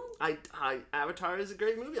do? Avatar is a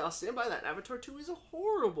great movie. I'll stand by that. Avatar 2 is a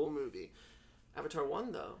horrible movie. Avatar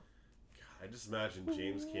 1, though. I just imagine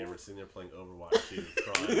James Cameron sitting there playing Overwatch 2,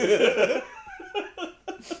 crying.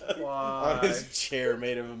 Why? On his chair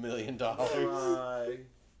made of $1 million. Why?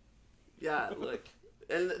 Yeah, look.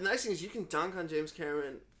 And the nice thing is you can dunk on James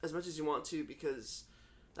Cameron as much as you want to because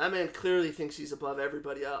that man clearly thinks he's above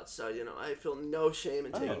everybody else. So, you know, I feel no shame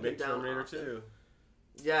in taking him Big down. Terminator often. 2.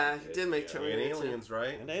 Yeah, he did make Yeah, Terminator And 2. Aliens,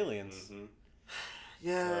 right? And aliens. Mm-hmm.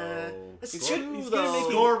 Yeah. So- That's He's true, good- he's good though. at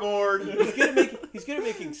making- Scoreboard! He's good at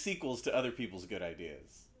making sequels to other people's good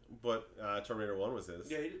ideas. But Terminator 1 was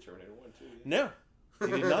his. Yeah, he did Terminator 1 too. No, he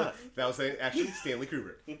did not. That was actually Stanley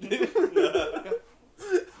Kubrick.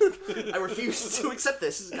 I refuse to accept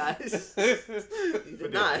this, guys. He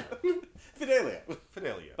did not. Fidelia.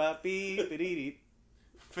 Fidelia. Ba-bee, ba-dee-dee.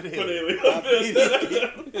 Fidelia.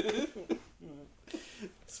 Ba-bee-dee-dee.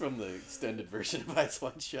 It's from the extended version of Ice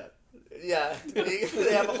Wide Shut. Yeah. They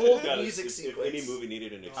have a whole God, music if sequence. any movie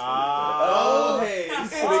needed an extended Oh,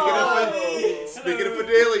 hey. Speaking of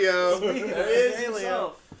Fidelio. There he is Fidelio.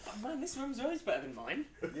 himself. Oh man, this room's always better than mine.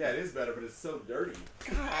 Yeah, it is better, but it's so dirty.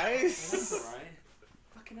 Guys. That's alright.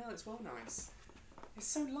 Fucking hell, it's well nice. It's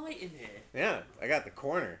so light in here. Yeah, I got the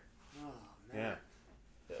corner. Oh Yeah. man.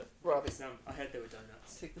 Robbie, It's, I heard there were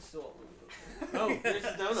donuts. take the stool. Oh, here's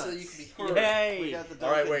the donuts. So you can be heard. Yay. We got the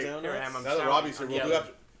All right, Dunkin' wait. Donuts. Here I am, I'm Now that shouting, Robbie's here, I'm we'll do yelling.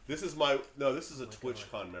 after. This is this is a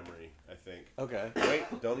TwitchCon memory, I think. Okay.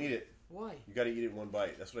 Wait, don't eat it. Why? You gotta eat it in one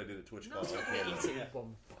bite. That's what I did at TwitchCon. on camera.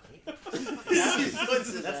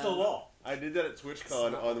 Eat it. That's the law. I did that at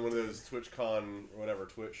TwitchCon on one of those TwitchCon or whatever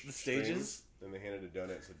Twitch The stages? streams, and they handed a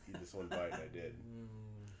donut and said, "Eat this one bite," and I did.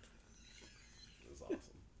 It was awesome.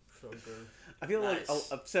 So good. I feel Nice.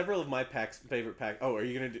 like several of my favorite packs. Oh, are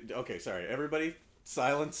you gonna do? Okay, sorry, everybody.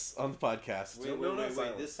 Silence on the podcast.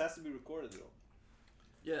 Silence. This has to be recorded though.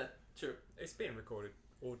 Yeah, true. It's being recorded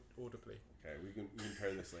audibly. Okay, we can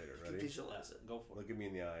pair this later. You can Ready? visualize it. Go for it. Look at me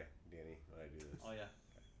in the eye, Danny, when I do this. Oh yeah.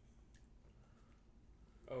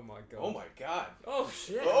 Oh my god. Oh my god. Oh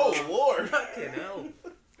shit. Oh lord. Fucking hell.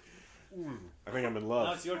 I think I'm in Now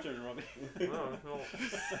love. it's your turn, Robbie. No, it's not.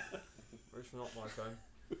 It's not my turn.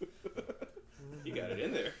 You got it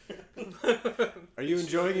in there. Are you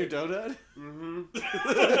enjoying your donut? Mm-hmm.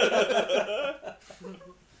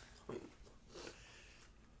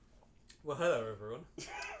 Well, hello everyone.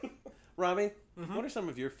 Robbie, what are some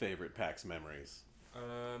of your favorite PAX memories?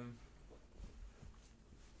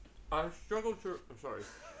 I struggle to. I'm sorry.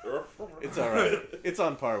 It's all right. It's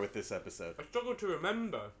on par with this episode. I struggle to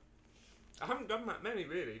remember. I haven't done that many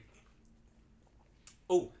really.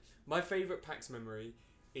 Oh, my favourite PAX memory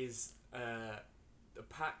is the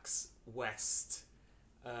PAX West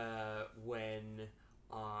when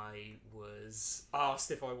I was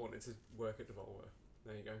asked if I wanted to work at Devolver.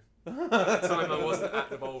 There you go. At the time I wasn't at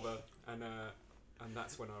Devolver, and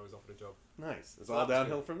that's when I was offered a job. Nice. It's all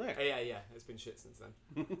downhill from there. Yeah, it's been shit since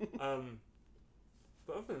then.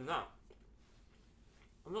 But other than that,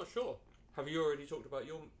 I'm not sure. Have you already talked about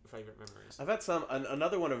your favourite memories? I've had some.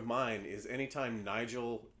 Another one of mine is anytime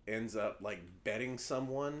Nigel ends up like betting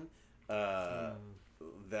someone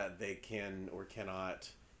that they can or cannot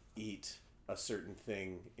eat a certain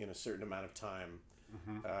thing in a certain amount of time.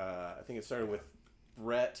 I think it started with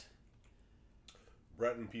Brett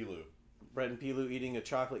and Pilu. and Pilu eating a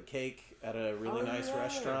chocolate cake at a really nice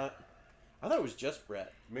restaurant. I thought it was just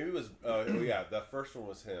Brett. Maybe it was. Yeah, that first one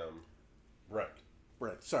was him. Brett.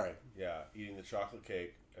 Brett, sorry. Yeah, eating the chocolate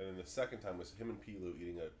cake, and then the second time was him and Pilu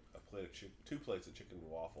eating a plate of two plates of chicken and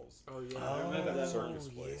waffles. Oh yeah, I remember That that. circus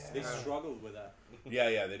place. They struggled with that. Yeah,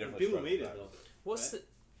 they definitely. People struggled made with it that. though. What's Right?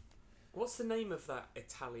 What's the name of that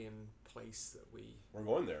Italian place that We're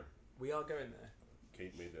going there. we are going there?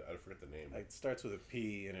 Kate made it. I forget the name. It starts with a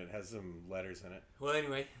P and it has some letters in it. Well,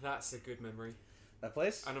 anyway, that's a good memory, That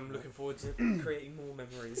place? and I'm looking forward to creating more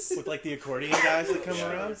memories. With like the accordion guys that come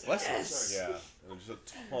Yeah. around? Bless them. Yes. Yeah, and just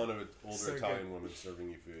a ton of older So good. Italian women serving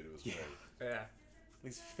you food. It was great. Yeah.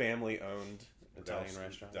 These family-owned Italian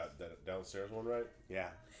restaurants. That downstairs one, right? Yeah.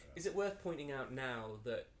 Is it worth pointing out now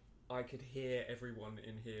that I could hear everyone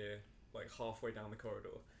in here like halfway down the corridor?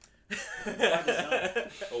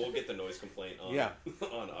 Oh, we'll get the noise complaint on Yeah.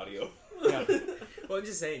 on audio. Yeah. Well, I'm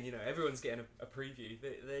just saying, everyone's getting a preview.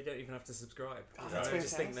 They don't even have to subscribe. that's I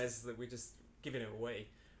just think fantastic. that we're just giving it away.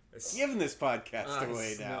 It's, Giving this podcast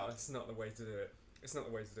away it's now. It's not the way to do it. It's not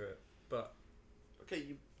the way to do it. But Okay,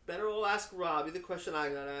 you better all ask Robbie the question I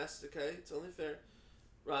got asked. Okay, it's only fair.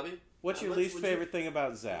 Robbie, What's how your much least would you- favorite thing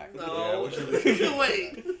about Zach? Yeah, No, what's your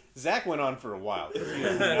wait. Zach went on for a while. 'Cause he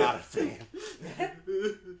is not a fan.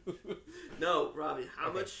 No, Robbie, how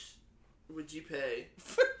Okay. much would you pay?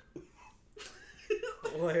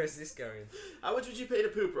 where is this going? How much would you pay to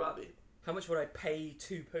poop, Robbie? How much would I pay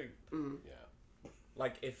to poop? Mm, Yeah.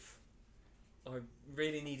 Like if I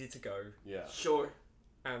really needed to go Yeah. sure.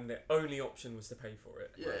 and the only option was to pay for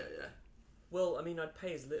it. Yeah, yeah. Well, I mean, I'd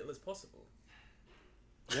pay as little as possible.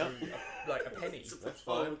 Yep. Like a penny. It's a That's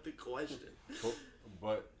profound fine. question.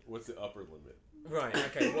 But what's the upper limit? Right,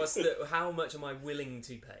 okay. How much am I willing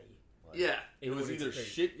to pay? Like, Yeah. It was order to either poop?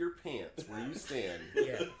 shit your pants where you stand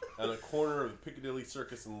Yeah. on a corner of Piccadilly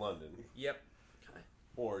Circus in London, Yep. Okay.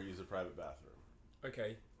 or use a private bathroom.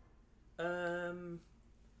 Okay.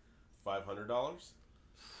 $500?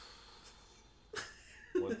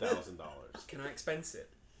 $1,000? Can I expense it?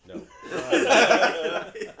 No. Um,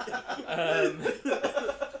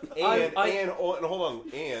 And hold on.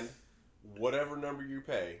 And whatever number you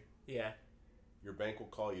pay, yeah. your bank will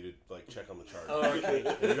call you to like check on the charge. Oh, okay.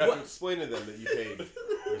 And you have to explain to them that you paid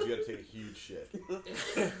because you got to take a huge shit.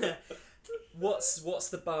 What's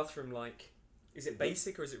the bathroom like? Is it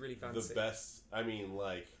basic or is it really fancy? The best. I mean,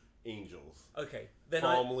 like angels, Okay, then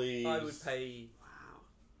palm leaves. I would pay. Wow.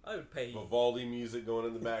 I would pay. Vivaldi music going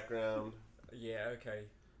in the background. Yeah, okay.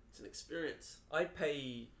 It's an experience. I'd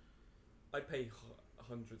pay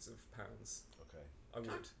hundreds of pounds. Okay, I would.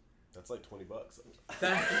 that's like $20.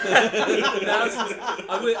 Thousands.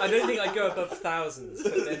 I don't think I'd go above thousands,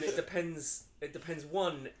 but then it depends. It depends.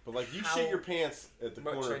 One, But like you How shit your pants at the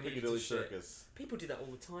much corner I of need to Piccadilly shit. Circus. people do that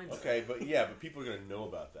all the time. Okay, but people are gonna know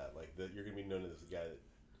about that. Like that, you're gonna be known as the guy that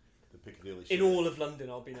the Piccadilly. In shit. all of London,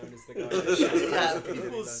 I'll be known as the guy. That shouts Yeah, at Piccadilly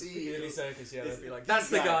people Circus. see Piccadilly you. Circus. Yeah, they'll be like, This "That's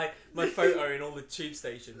the guy." guy." My photo in all the tube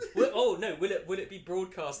stations. Will it be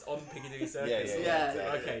broadcast on Piccadilly Circus? Yeah, Yeah.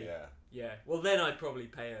 exactly, Okay. yeah. Yeah. Well, then I'd probably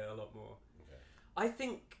pay a lot more. Okay. I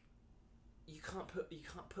think you can't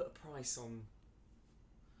put a price on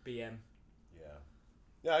BM.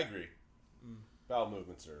 Yeah, I agree. Mm. Bowel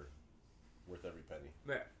movements are worth every penny.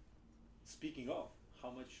 Yeah. Speaking of,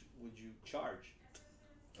 how much would you charge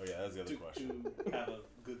Oh yeah, that's the other to question. have a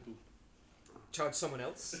good poop? Charge someone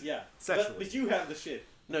else. Yeah, Sexually. but you have the shit.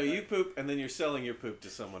 No, you poop and then you're selling your poop to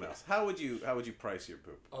someone else. How would you price your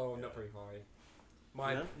poop? Oh, not very high.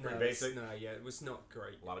 My No? no, Pretty basic? No, yeah, it was not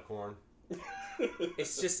great. A lot of corn.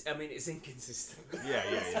 It's just, I mean, it's inconsistent. Yeah,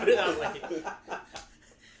 Put it that way.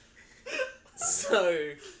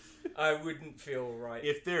 So, I wouldn't feel right.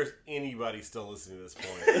 If there's anybody still listening to this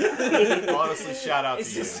point, honestly, shout out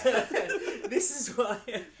It's to you. just, this is why.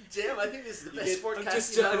 Jam, I think this is the best I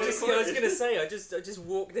forecast was gonna say, I just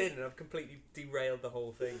walked in and I've completely derailed the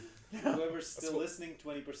whole thing. Whoever's still listening,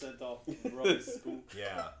 20% off Robbie's poop.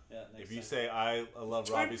 Yeah. Yeah, next If you time. say I love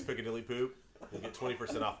Robbie's Piccadilly poop, you'll get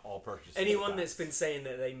 20% off all purchases. Anyone that's been saying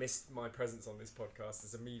that they missed my presence on this podcast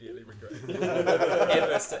is immediately regretting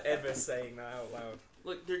ever saying that out loud.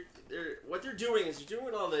 Look, they're what they're doing is they're doing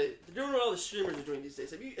what all the streamers are doing these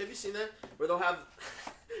days. Have you seen that? Where they'll have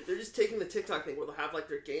they're just taking the TikTok thing where they'll have like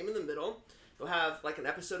their game in the middle. They'll have like an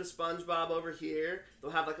episode of SpongeBob over here.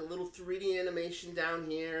 They'll have like a little 3D animation down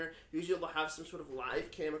here. Usually they'll have some sort of live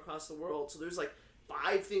cam across the world. So there's like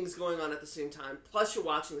 5 things going on at the same time. Plus you're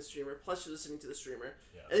watching the streamer. Plus you're listening to the streamer.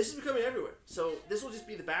 Yeah. And this is becoming everywhere. So this will just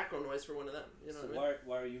be the background noise for one of them. You know So what I mean?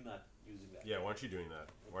 why are you not using that? Yeah, why aren't you doing that?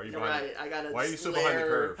 Why are you You're behind? right. I gotta. Why are you so slare- behind the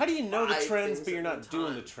curve? How do you know the 5 trends, things but you're at not one doing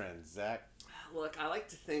time. the trends, Zach? Look, I like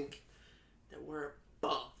to think that we're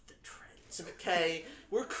above the trends, okay?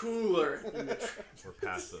 We're cooler than the trends. We're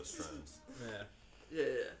past those trends. Yeah.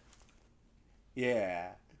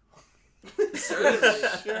 Yeah. Yeah. Certainly.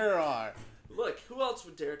 Sure are. Look, who else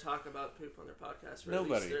would dare talk about poop on their podcast for at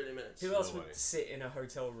Nobody. least 30 minutes? Who else Nobody. would sit in a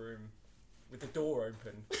hotel room with the door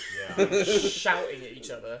open, Yeah. shouting at each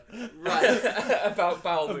other Right. about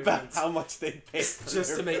bowel About movements, how much they pay for just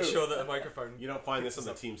their to make food. sure that the microphone. You don't find this on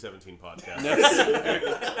the Team 17 podcast.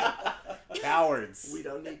 Cowards. We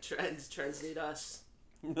don't need trends. Trends need us.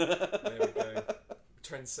 There we go.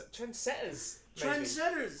 Trendsetters. maybe.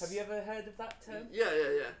 Trendsetters. Have you ever heard of that term? Yeah.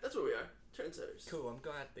 That's what we are. Trendsetters. Cool. I'm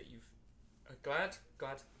glad that you've. Glad.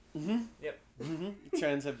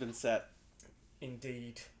 Trends have been set.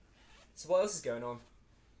 Indeed. So what else is going on?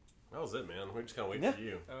 That was it, man. We're just kind of waiting Yeah. for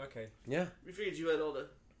you. Oh, okay. Yeah. We figured you had all the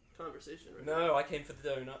conversation. Right? No, I came for the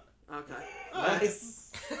donut. Okay.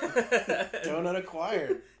 Nice. Donut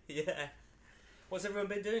acquired. Yeah. What's everyone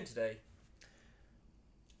been doing today?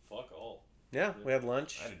 Fuck all. Yeah, we had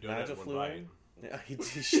lunch. I had a donut Nigel in one flew bite. in. Yeah, he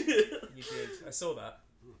did. You did. I saw that.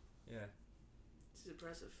 Yeah. It's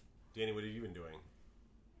impressive. Danny, what have you been doing?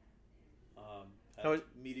 How Had is-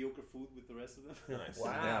 mediocre food with the rest of them. Nice.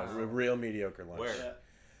 Wow. Yeah, real mediocre lunch. Where?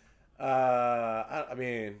 Yeah. I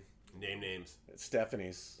mean, Name names.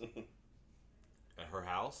 Stephanie's. At her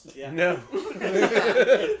house? Yeah. No.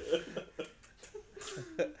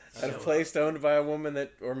 At a place owned by a woman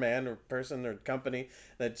that, or man, or person, or company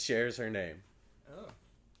that shares her name. Oh.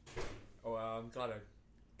 Oh, well, I'm glad I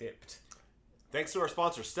dipped. Thanks to our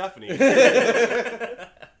sponsor, Stephanie.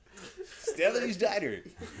 Stephanie's Diner.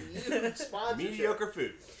 Huge sponsorship. Mediocre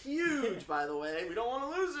food. Huge, by the way. We don't want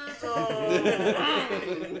to lose it. So.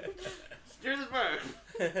 Here's his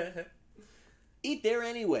bird. Eat there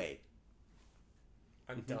anyway.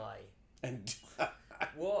 And die. And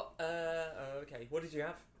What? Okay. What did you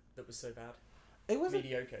have that was so bad? it wasn't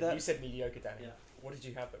Mediocre. that- You said mediocre, Danny. Yeah. What did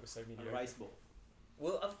you have that was so A mediocre? rice bowl.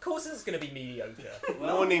 Well, of course it's going to be mediocre.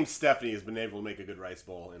 No one named Stephanie has been able to make a good rice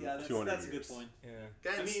bowl in Yeah, that's, 200 that's a years. good point. Yeah.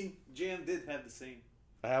 Guys, I mean, JM did have the same.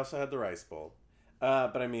 I also had the rice bowl.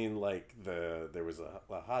 But I mean, like, there was a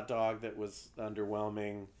hot dog that was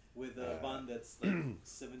underwhelming. With a bun that's like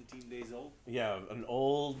 17 days old. Yeah, an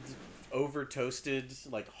old, over-toasted,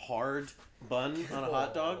 like, hard bun on a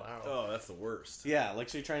hot dog. Wow. Oh, that's the worst. Yeah, like,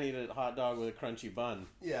 so you're trying to eat a hot dog with a crunchy bun.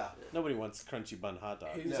 Yeah. Nobody wants crunchy bun hot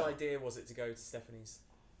dog. Whose No. idea was it to go to Stephanie's?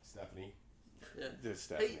 Stephanie. yeah. This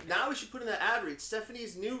Hey, Stephanie. now we should put in that ad read.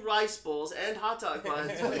 Stephanie's new rice bowls and hot dog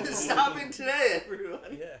buns. Please stop in today,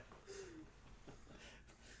 everyone. Yeah.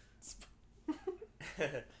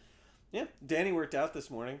 Yeah, Danny worked out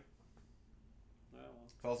this morning. Well,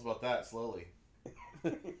 Tell us about that slowly.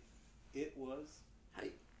 it was.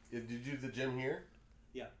 Hey, Did you do the gym here?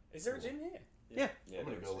 Is there a gym here? Yeah. I'm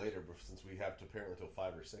going to go later since we have to apparently till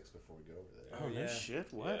 5 or 6 before we go over there. Oh, no yeah. shit?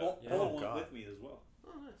 What? Yeah. Paul, Yeah. Paul Oh, went God. with me as well.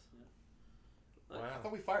 oh nice. I Wow.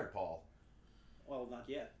 thought we fired Paul. Well, not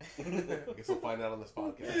yet. I guess we'll find out on this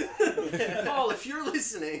podcast. Paul, if you're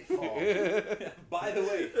listening, Paul, By the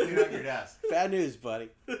way, clean out your desk. Bad news, buddy.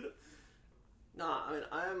 nah. I mean,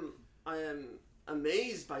 I am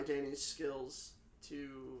amazed by Danny's skills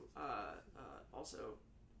to also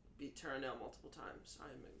beat Terranel multiple times. I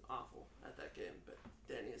am awful at that game, but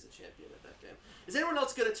Danny is a champion at that game. Is anyone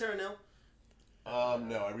else good at Terranel?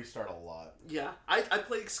 No, I restart a lot. Yeah, I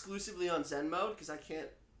play exclusively on Zen mode because I can't.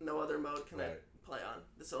 No other mode can I Right. play on.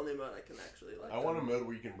 This is the only mode I can actually like. I want a mode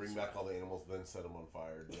where you can bring back all the animals, then set them on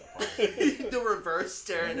fire. Do that fire. the reverse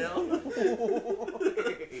Terranel.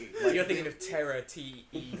 You're thinking of Terra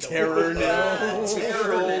T-E. Terror now. Terror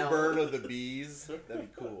Control now. burn of the bees. That'd be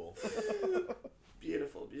cool.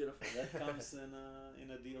 Beautiful, beautiful. that comes in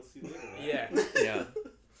a DLC later. Right? Yeah. Yeah.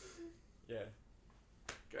 Yeah.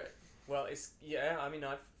 Great. Well, I mean,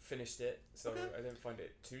 I've finished it, so Okay. I don't find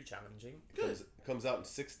it too challenging. Good. Comes out in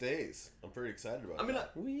 6 days. I'm pretty excited about I mean,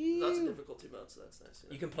 that. lots of difficulty mode, so that's nice.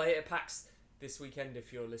 You can play it at PAX this weekend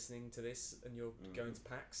if you're listening to this and you're going to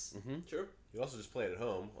PAX. Sure. You can also just play it at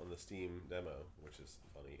home on the Steam demo, which is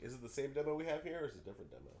funny. Is it the same demo we have here, or is it a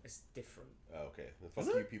different demo? It's different. Oh, okay. Then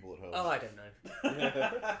fuck you people at home. Oh, I don't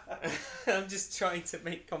know. I'm just trying to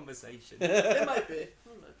make conversation. It might be. It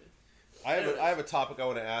might be. I have a topic I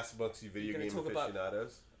want to ask amongst you video You're game gonna talk about-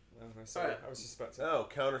 aficionados. Oh, no, sorry. Alright. I was just about to. Oh,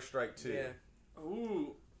 Counter-Strike 2. Yeah.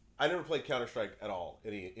 Ooh, I never played Counter-Strike at all.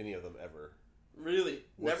 Any of them ever. really?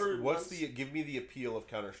 Never. What's once? give me the appeal of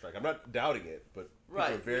Counter-Strike? I'm not doubting it, but people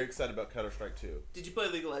Right. are very excited about Counter-Strike 2. Did you play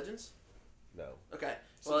League of Legends? No. Okay.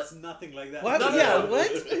 So Well, it's nothing like that. What? No, no, Yeah, no.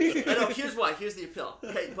 what? I know. Here's why. Here's the appeal.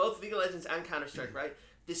 Okay, both League of Legends and Counter Strike, right?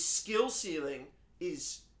 The skill ceiling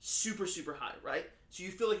is super, super high, right? So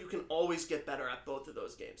you feel like you can always get better at both of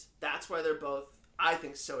those games. That's why they're both, I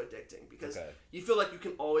think, so addicting because Okay. you feel like you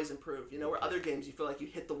can always improve. You know, where other games you feel like you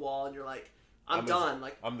hit the wall and you're like, I'm as- done.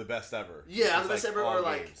 Like, I'm the best ever. yeah, I'm It's the best like ever. all Or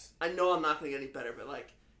like, games. I know I'm not gonna get any better, but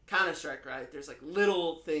like Counter Strike, right? There's like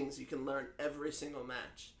little things you can learn every single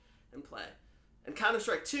match. and play. And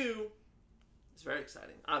Counter-Strike 2 is very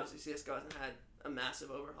exciting. Obviously, CSGO hasn't had a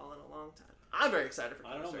massive overhaul in a long time. I'm very excited for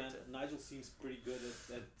I don't know, man. Counter-Strike 2. Nigel seems pretty good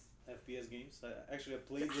at FPS games. I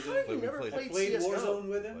played with How him. have you We never played- I played played CSGO? Warzone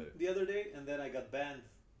with him Played it. the other day, and then I got banned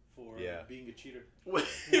for Yeah. being a cheater. Wait,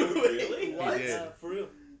 Really? what? He did. For real.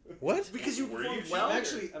 What? Because you Were you performed well.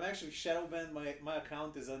 I'm actually shadow banned. My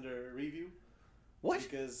account is under review What?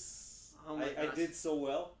 because Oh my I gosh. did so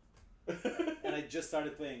well, and I just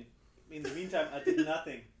started playing. In the meantime, I did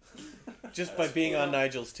nothing. Just by being on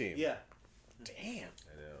Nigel's team. Yeah, Damn.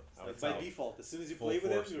 I know. like That's by how default. As soon as you full play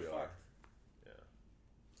with him, force you're we are.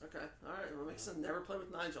 fucked. Okay, alright. Well, makes sense. Never play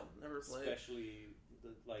with Nigel. Never played. Especially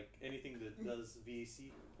like anything that does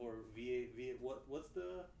VAC or VA. What's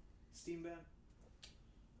the Steam ban?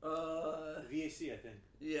 VAC, I think.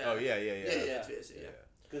 Yeah. Oh yeah, yeah, yeah. Yeah, Yeah. it's yeah.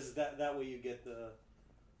 Because that way you get the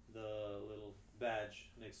little badge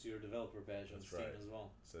next to your developer badge on That's Steam right. as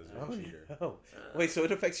well. Says Yeah. you're a cheater. Oh. Wait, so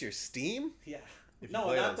it affects your Steam? Yeah. If you No,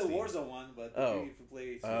 play it not on the Steam. Warzone one, but Oh. if you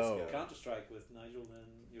play Oh. Counter Strike with Nigel, then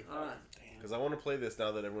you're fine. Alright. Because I want to play this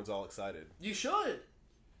now that everyone's all excited. You should.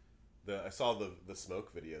 I saw the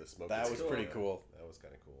smoke video. The smoke. That was video. pretty cool. That was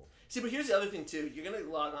kind of cool. See, but here's the other thing too. You're gonna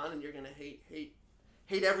log on and you're gonna hate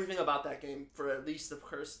everything about that game for at least the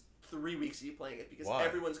first 3 weeks of you playing it because Why?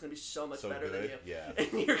 everyone's gonna be so much So better than good? you. Yeah.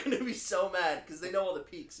 And you're gonna be so mad because they know all the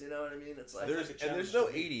peaks. You know what I mean? It's like There's like a and there's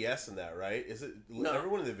challenge no to me. ADS in that, right? Is it? No.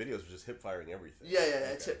 Everyone in the videos was just hip firing everything. yeah,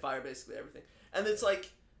 it's Okay. hip fire basically everything. And it's like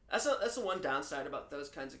that's the one downside about those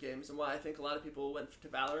kinds of games and why I think a lot of people went to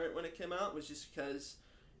Valorant when it came out was just because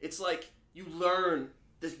it's like you learn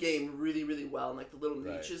this game really really well and like the little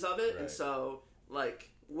Right, niches of it and right. so like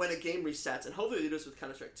when a game resets and hopefully they do this with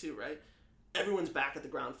Counter-Strike 2, right? Everyone's back at the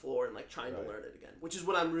ground floor and like trying Right. to learn it again, which is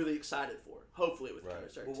what I'm really excited for. Hopefully with Right.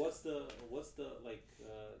 Counter-Strike But 2. what's the like?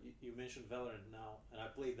 You mentioned Valorant now, and I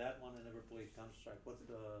played that one. I never played Counter Strike. What's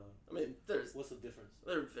the difference?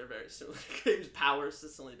 They're very similar games. Powers,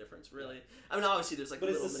 that's the only difference, really. I mean, obviously there's like But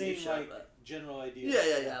it's little the same minutia, like but general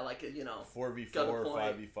idea. yeah, like you know, 4v4 Got a or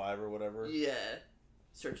point. 5v5 or whatever. yeah,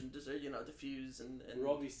 search and desert, diffuse and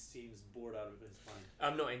Robbie seems bored out of his mind.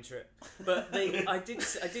 I'm not into it. But I did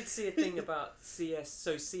see a thing about CS.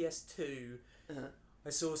 So CS2, Uh-huh. I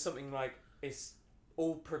saw something like it's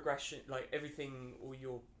all progression, like everything, all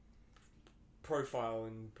your profile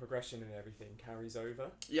and progression and everything carries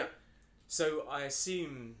over. Yeah. So I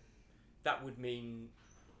assume that would mean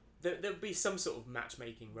there'd be some sort of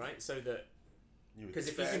matchmaking, right? So that You because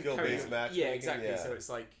if you can skill carry based matchmaking. yeah, exactly. Yeah. So it's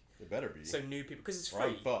like It better be. so new people because it's Or I'm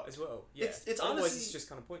free fucked. as well. Yeah, It's otherwise honestly- it's just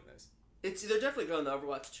kind of pointless. They're definitely going the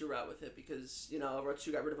Overwatch 2 route with it because, Overwatch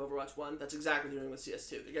 2 got rid of Overwatch 1. That's exactly what they're doing with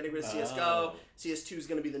CS2. They're getting rid of CSGO. Oh. CS2 is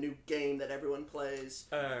going to be the new game that everyone plays.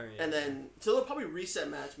 Yeah. And then, so they'll probably reset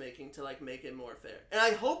matchmaking to, like, make it more fair. And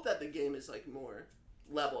I hope that the game is, like, more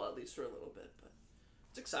level, at least for a little bit. But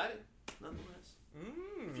it's exciting, nonetheless.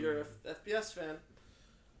 If you're a FPS fan,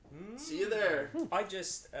 see you there. I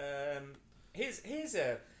just here's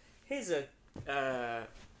a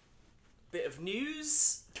bit of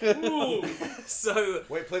news. So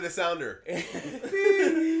Wait, play the sounder.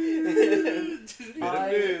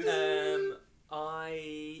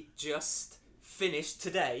 I just finished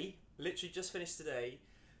today. Literally just finished today.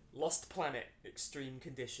 Lost Planet Extreme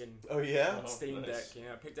Condition. Oh yeah. On Steam nice. Deck.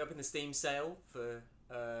 Yeah, I picked it up in the Steam sale for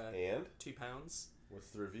And £2. what's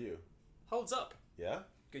the review? Holds up. Yeah.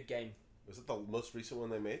 Good game. Was it the most recent one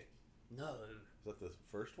they made? No, Was that the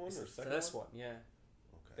first one it's or the second first one? one. Yeah,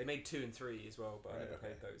 they Okay. made 2 and 3 as well, but I Right, never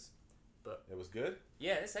okay. played those. It was good.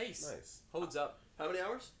 Yeah, it's ace. Nice. Holds up. How many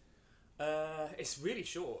hours? It's really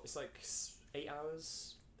short. It's like 8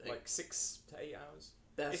 hours, like 6 to 8 hours.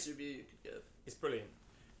 Best It's- review you could give. It's brilliant.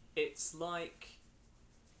 It's like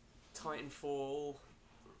Titanfall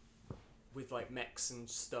with like mechs and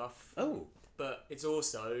stuff, Oh. but it's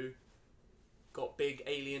also got big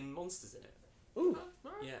alien monsters in it. Ooh.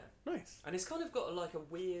 Yeah, Nice. and it's kind of got like a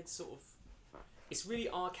weird sort of. It's really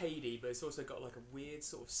arcadey, but it's also got like a weird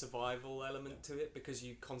sort of survival element to it because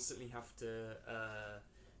you constantly have to.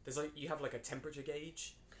 There's like you have like a temperature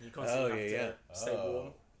gauge. And you constantly have to stay warm.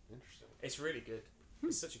 Oh, interesting. It's really good.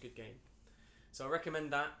 It's such a good game. So I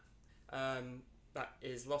recommend that. That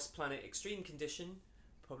is Lost Planet Extreme Condition,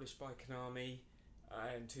 published by Konami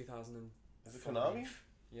in 2005. Is it Konami?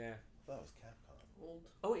 Yeah. I thought it was Capcom. Old.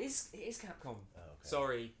 Oh, it is Capcom. Oh, okay.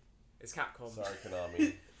 Sorry, it's Capcom. Sorry,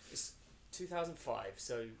 Konami. It's 2005,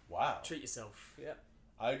 so Wow. treat yourself. Yeah.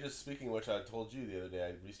 I just, speaking of which, I told you the other day,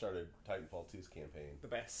 I restarted Titanfall 2's campaign. The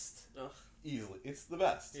best. Ugh. Easily. It's the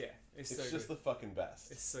best. Yeah, it's It's so just good. the fucking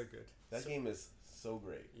best. It's so good. That game is so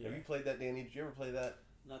great. Yeah. Have you played that, Danny? Did you ever play that?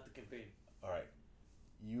 Not the campaign. Alright.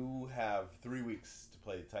 You have 3 weeks to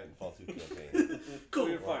play the Titanfall 2 campaign. Cool.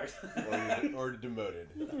 You're fired. or demoted.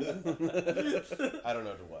 I don't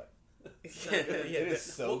know to what. It is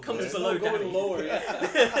so What comes good. below Going Danny? lower,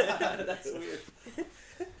 yeah. That's weird.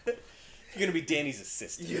 You're gonna be Danny's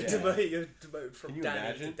assistant. You're demoted from Can you Danny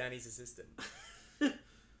imagine? to Danny's assistant.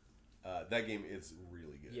 That game is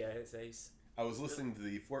really good. Yeah, it's ace. I was listening to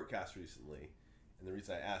the Fortcast recently, and the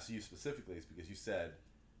reason I asked you specifically is because you said,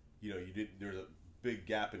 there's a big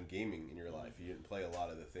gap in gaming in your life. You didn't play a lot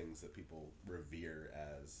of the things that people revere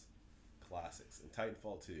as classics. And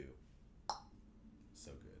Titanfall 2,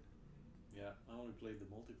 so good. Yeah, I only played the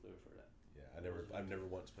multiplayer for that. Yeah, I've never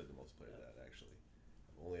once played the multiplayer of that actually.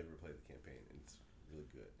 I've only ever played the campaign, and it's really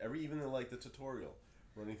good. Even the tutorial,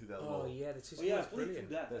 running through that Oh little yeah, the Oh tutorial yeah, I is played brilliant.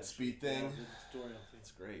 through that. that actually. speed thing. Yeah, the tutorial thing.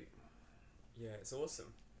 It's great. Yeah, it's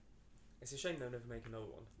awesome. It's a shame they'll never make another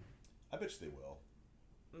one. I bet you they will.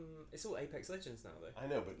 It's all Apex Legends now, though. I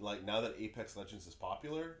know, but now that Apex Legends is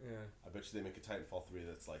popular, Yeah. I bet you they make a Titanfall 3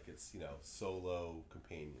 that's it's solo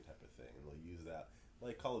companion type of thing, and they'll use that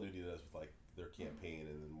like Call of Duty does with their campaign,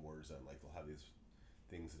 and then Warzone, they'll have these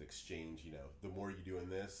things that exchange. The more you do in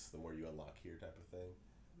this, the more you unlock here type of thing.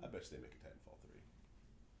 I bet you they make a Titanfall 3.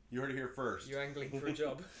 You heard it here first. You're angling for a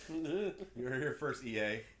job. You heard it here first,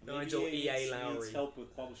 EA. Nigel Maybe EA needs Lowry. help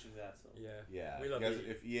with publishing that. So. Yeah. Yeah, We love you guys, EA.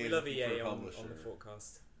 if EA We is love looking for EA a on publisher the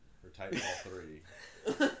forecast. for Titanfall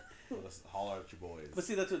 3, let's holler at your boys. But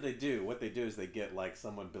see, that's what they do. What they do is they get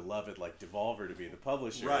someone beloved like Devolver to be the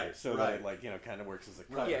publisher, Right, So right. that kind of works as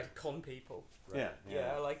a Right. Yeah, con people. Yeah,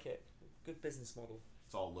 Yeah, I like it. Good business model.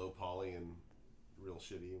 It's all low poly and real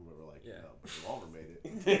shitty, and we're like, Yeah. no, but Devolver made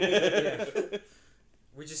it. Yeah.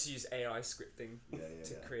 We just use AI scripting Yeah,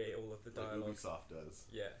 to yeah. create all of the Like dialogue. Ubisoft does.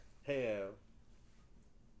 Yeah. Hey,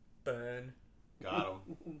 Burn. Got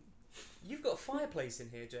him. You've got a fireplace in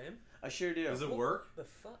here, JM. I sure do. Does it work? The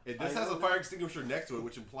fuck? It just I has a don't fire extinguisher next to it,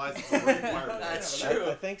 which implies it's a working fireplace. That's I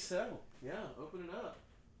true. think so. Yeah, open it up.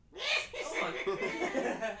 Oh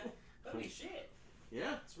my. Holy shit.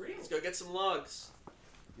 Yeah. It's real. Let's go get some logs.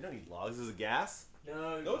 You don't need logs. Is it gas?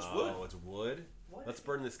 No. It's wood. Oh, it's wood. What? Let's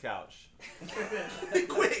burn this couch.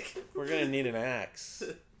 Quick. We're gonna need an axe.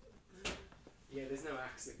 Yeah, there's no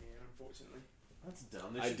axe in here, unfortunately. That's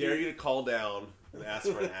dumb. I dare you to call down and ask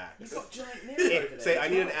for an axe. You've got giant mirror over there. Say, as I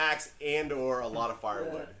need an well. axe and/or a lot of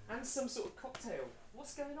firewood. And some sort of cocktail.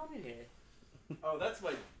 What's going on in here? Oh, that's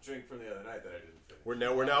my drink from the other night that I didn't finish.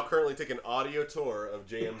 We're now currently taking an audio tour of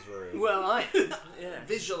JM's room. Well, I Yeah.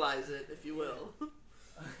 visualize it, if you will.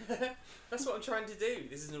 That's what I'm trying to do.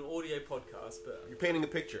 This is an audio podcast, but You're painting a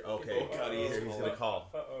picture. Okay. Oh, God, Here, he's gonna call.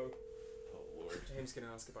 Uh-oh. Oh Lord. James gonna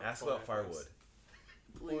ask about Ask about firewood.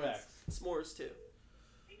 Please. Or axe. S'mores too.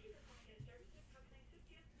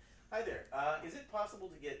 Hi there. Is it possible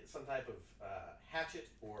to get some type of hatchet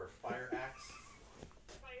or fire axe?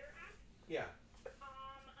 Fire axe? Yeah.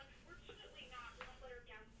 Unfortunately not. We don't let our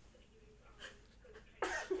guests use good training. But I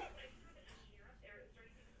have an engineer up there. Is there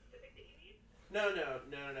anything specific that you need? No.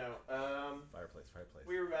 Fireplace.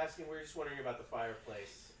 We were just wondering about the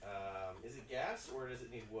fireplace. Is it gas or does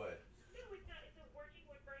it need wood? No, it's a working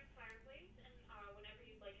wood burning fireplace, and whenever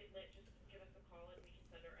you'd like it lit, just give us a call and we can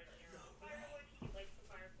send our engineer out to firewood. He lights the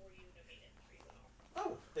fire for you, no maintenance for you at all.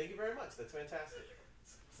 Oh, thank you very much. That's fantastic.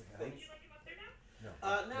 Would Thanks. you like him up there now?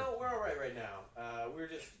 No, we're all right now. We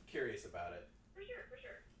were just curious about it. For sure, for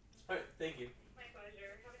sure. All right, thank you. My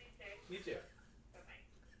pleasure. Have a nice day. You too.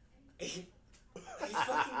 Bye-bye.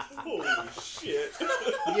 Holy shit!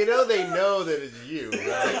 You know that it's you,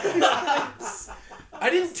 right? I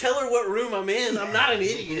didn't tell her what room I'm in. I'm not an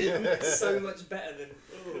idiot. So much better than.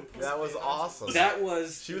 That was awesome. That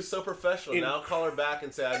was. She was so professional. Now call her back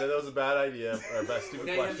and say, I know that was a bad idea or a bad stupid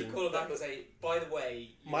Now you have to question. call her back and say, by the way,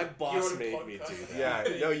 My you're boss on a made me podcast. do that.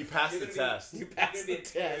 Yeah, no, you passed the You're gonna be- test. You passed the You're gonna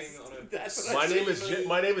be appearing test. on a- That's what I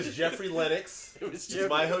My name is Jeffrey Lennox. It was It's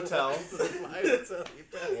my hotel, My hotel. You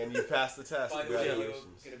passed. and you passed the test. By the way, you're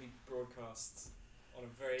Congratulations. going to be broadcast on a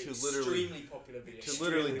very To literally- extremely popular video. To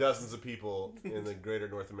literally dozens of people in the greater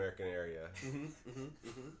North American area.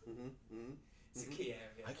 It's a key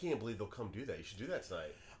area. I can't believe they'll come do that. You should do that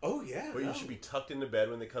tonight. Oh yeah. But no. you should be tucked into bed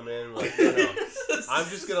when they come in. Like, no. I'm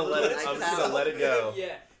just gonna let it go.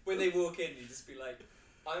 Yeah, when they walk in, you just be like,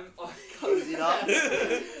 I'm Cozy up.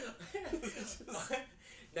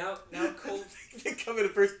 now call. They come in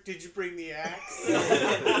first. Did you bring the axe?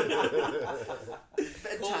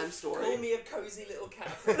 Bedtime story. Call me a cozy little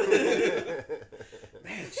cat.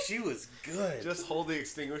 Man, she was good. Just hold the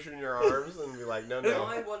extinguisher in your arms and be like, no.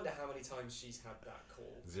 I wonder how many times she's had that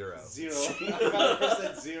call. 0. 0.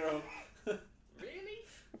 100% 0. Really?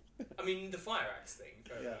 I mean, the fire axe thing.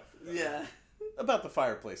 Fair Yeah. enough. Yeah. About the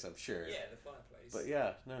fireplace, I'm sure. Yeah, the fireplace. But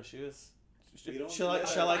yeah, no, she was. You don't Shall I? let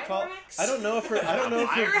Shall I call? Fireworks? I don't know if her. I don't know if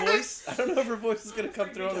her Fireworks? voice. I don't know if her voice is gonna come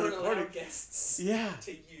through on the We don't allow recording. guests Yeah.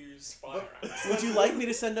 to use fire ants. Would you like me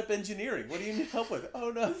to send up engineering? What do you need help with? Oh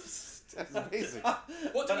no, that's amazing.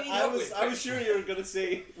 What do we need I help was with? I was sure you were gonna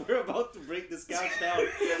say we're about to break this couch down.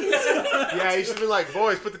 Yeah, you should have been like,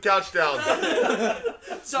 boys, put the couch down.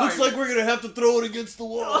 Sorry. Looks like we're gonna have to throw it against the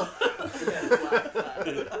wall.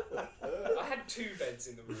 I had 2 beds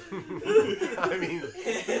in the room. I mean,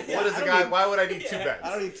 what is the guy? Why would I need 2 beds? I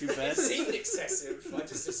don't need 2 It beds. seemed excessive. I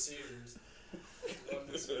just assumed.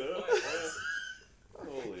 One was for the fireplace.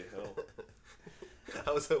 Holy hell.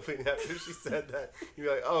 I was hoping after she said that, you'd be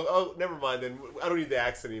like, oh, never mind then. I don't need the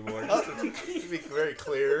axe anymore. Just to be very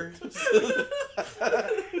clear. Do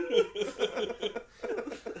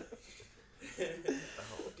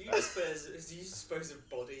you dispose of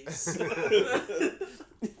bodies?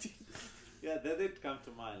 Yeah, that did come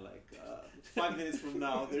to mind. Like 5 minutes from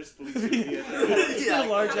now, there's police will be at the You got a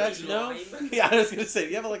large axe? No. Lime? Yeah, I was gonna say, do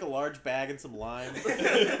you have like a large bag and some lime?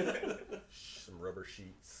 Some rubber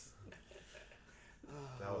sheets.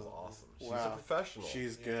 That was awesome. She's a Wow. professional.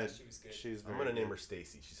 She's Yeah, good. she was good. She's I'm very gonna name good. her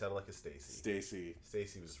Stacy. She sounded like a Stacy. Stacy.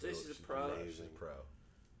 Stacy was Stacy's really a pro. She's a pro.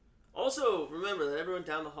 Also, remember that everyone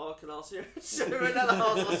down the hall can also hear. Everyone down the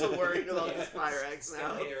hall is also worried about Yeah. this fire axe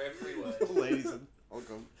now. Still hear every word. Ladies and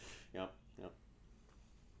welcome. Yep.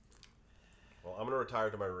 Well, I'm gonna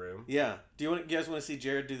retire to my room. Yeah. Do you guys want to see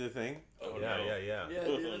Jared do the thing? Oh, Yeah. no. Yeah,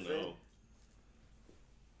 Oh, do the no. thing.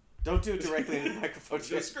 Don't do it directly in the microphone. Don't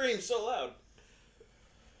Jared. scream so loud.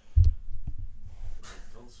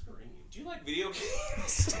 Don't scream. Do you like video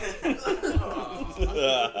games?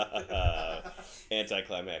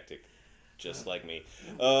 Anticlimactic. Just like me.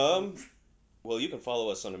 Well, you can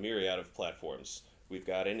follow us on a myriad of platforms. We've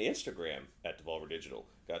got an Instagram at Devolver Digital.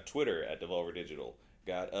 Got Twitter at Devolver Digital.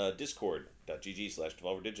 Got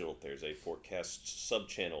discord.gg/DevolverDigital. There's a Forecast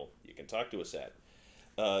sub-channel you can talk to us at.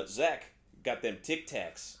 Zach got them Tic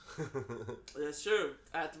Tacs. That's true.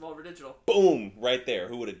 At Devolver Digital. Boom! Right there.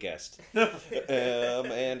 Who would have guessed? Got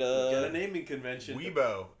a naming convention.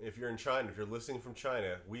 Weibo. If you're in China, if you're listening from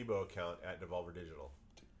China, Weibo account at Devolver Digital.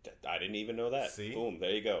 I didn't even know that. See? Boom! There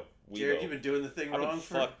you go. Jared, Weibo. you've been doing the thing I've wrong been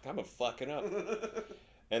for. I'm fucking up.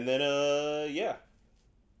 And then yeah.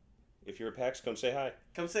 If you're at PAX, come say hi.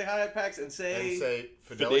 Come say hi at PAX and And say say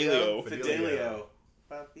Fidelio. Fidelio.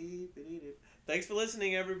 Thanks for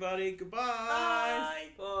listening, everybody. Goodbye.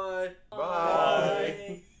 Bye.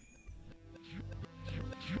 Bye.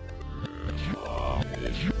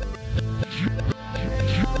 Bye.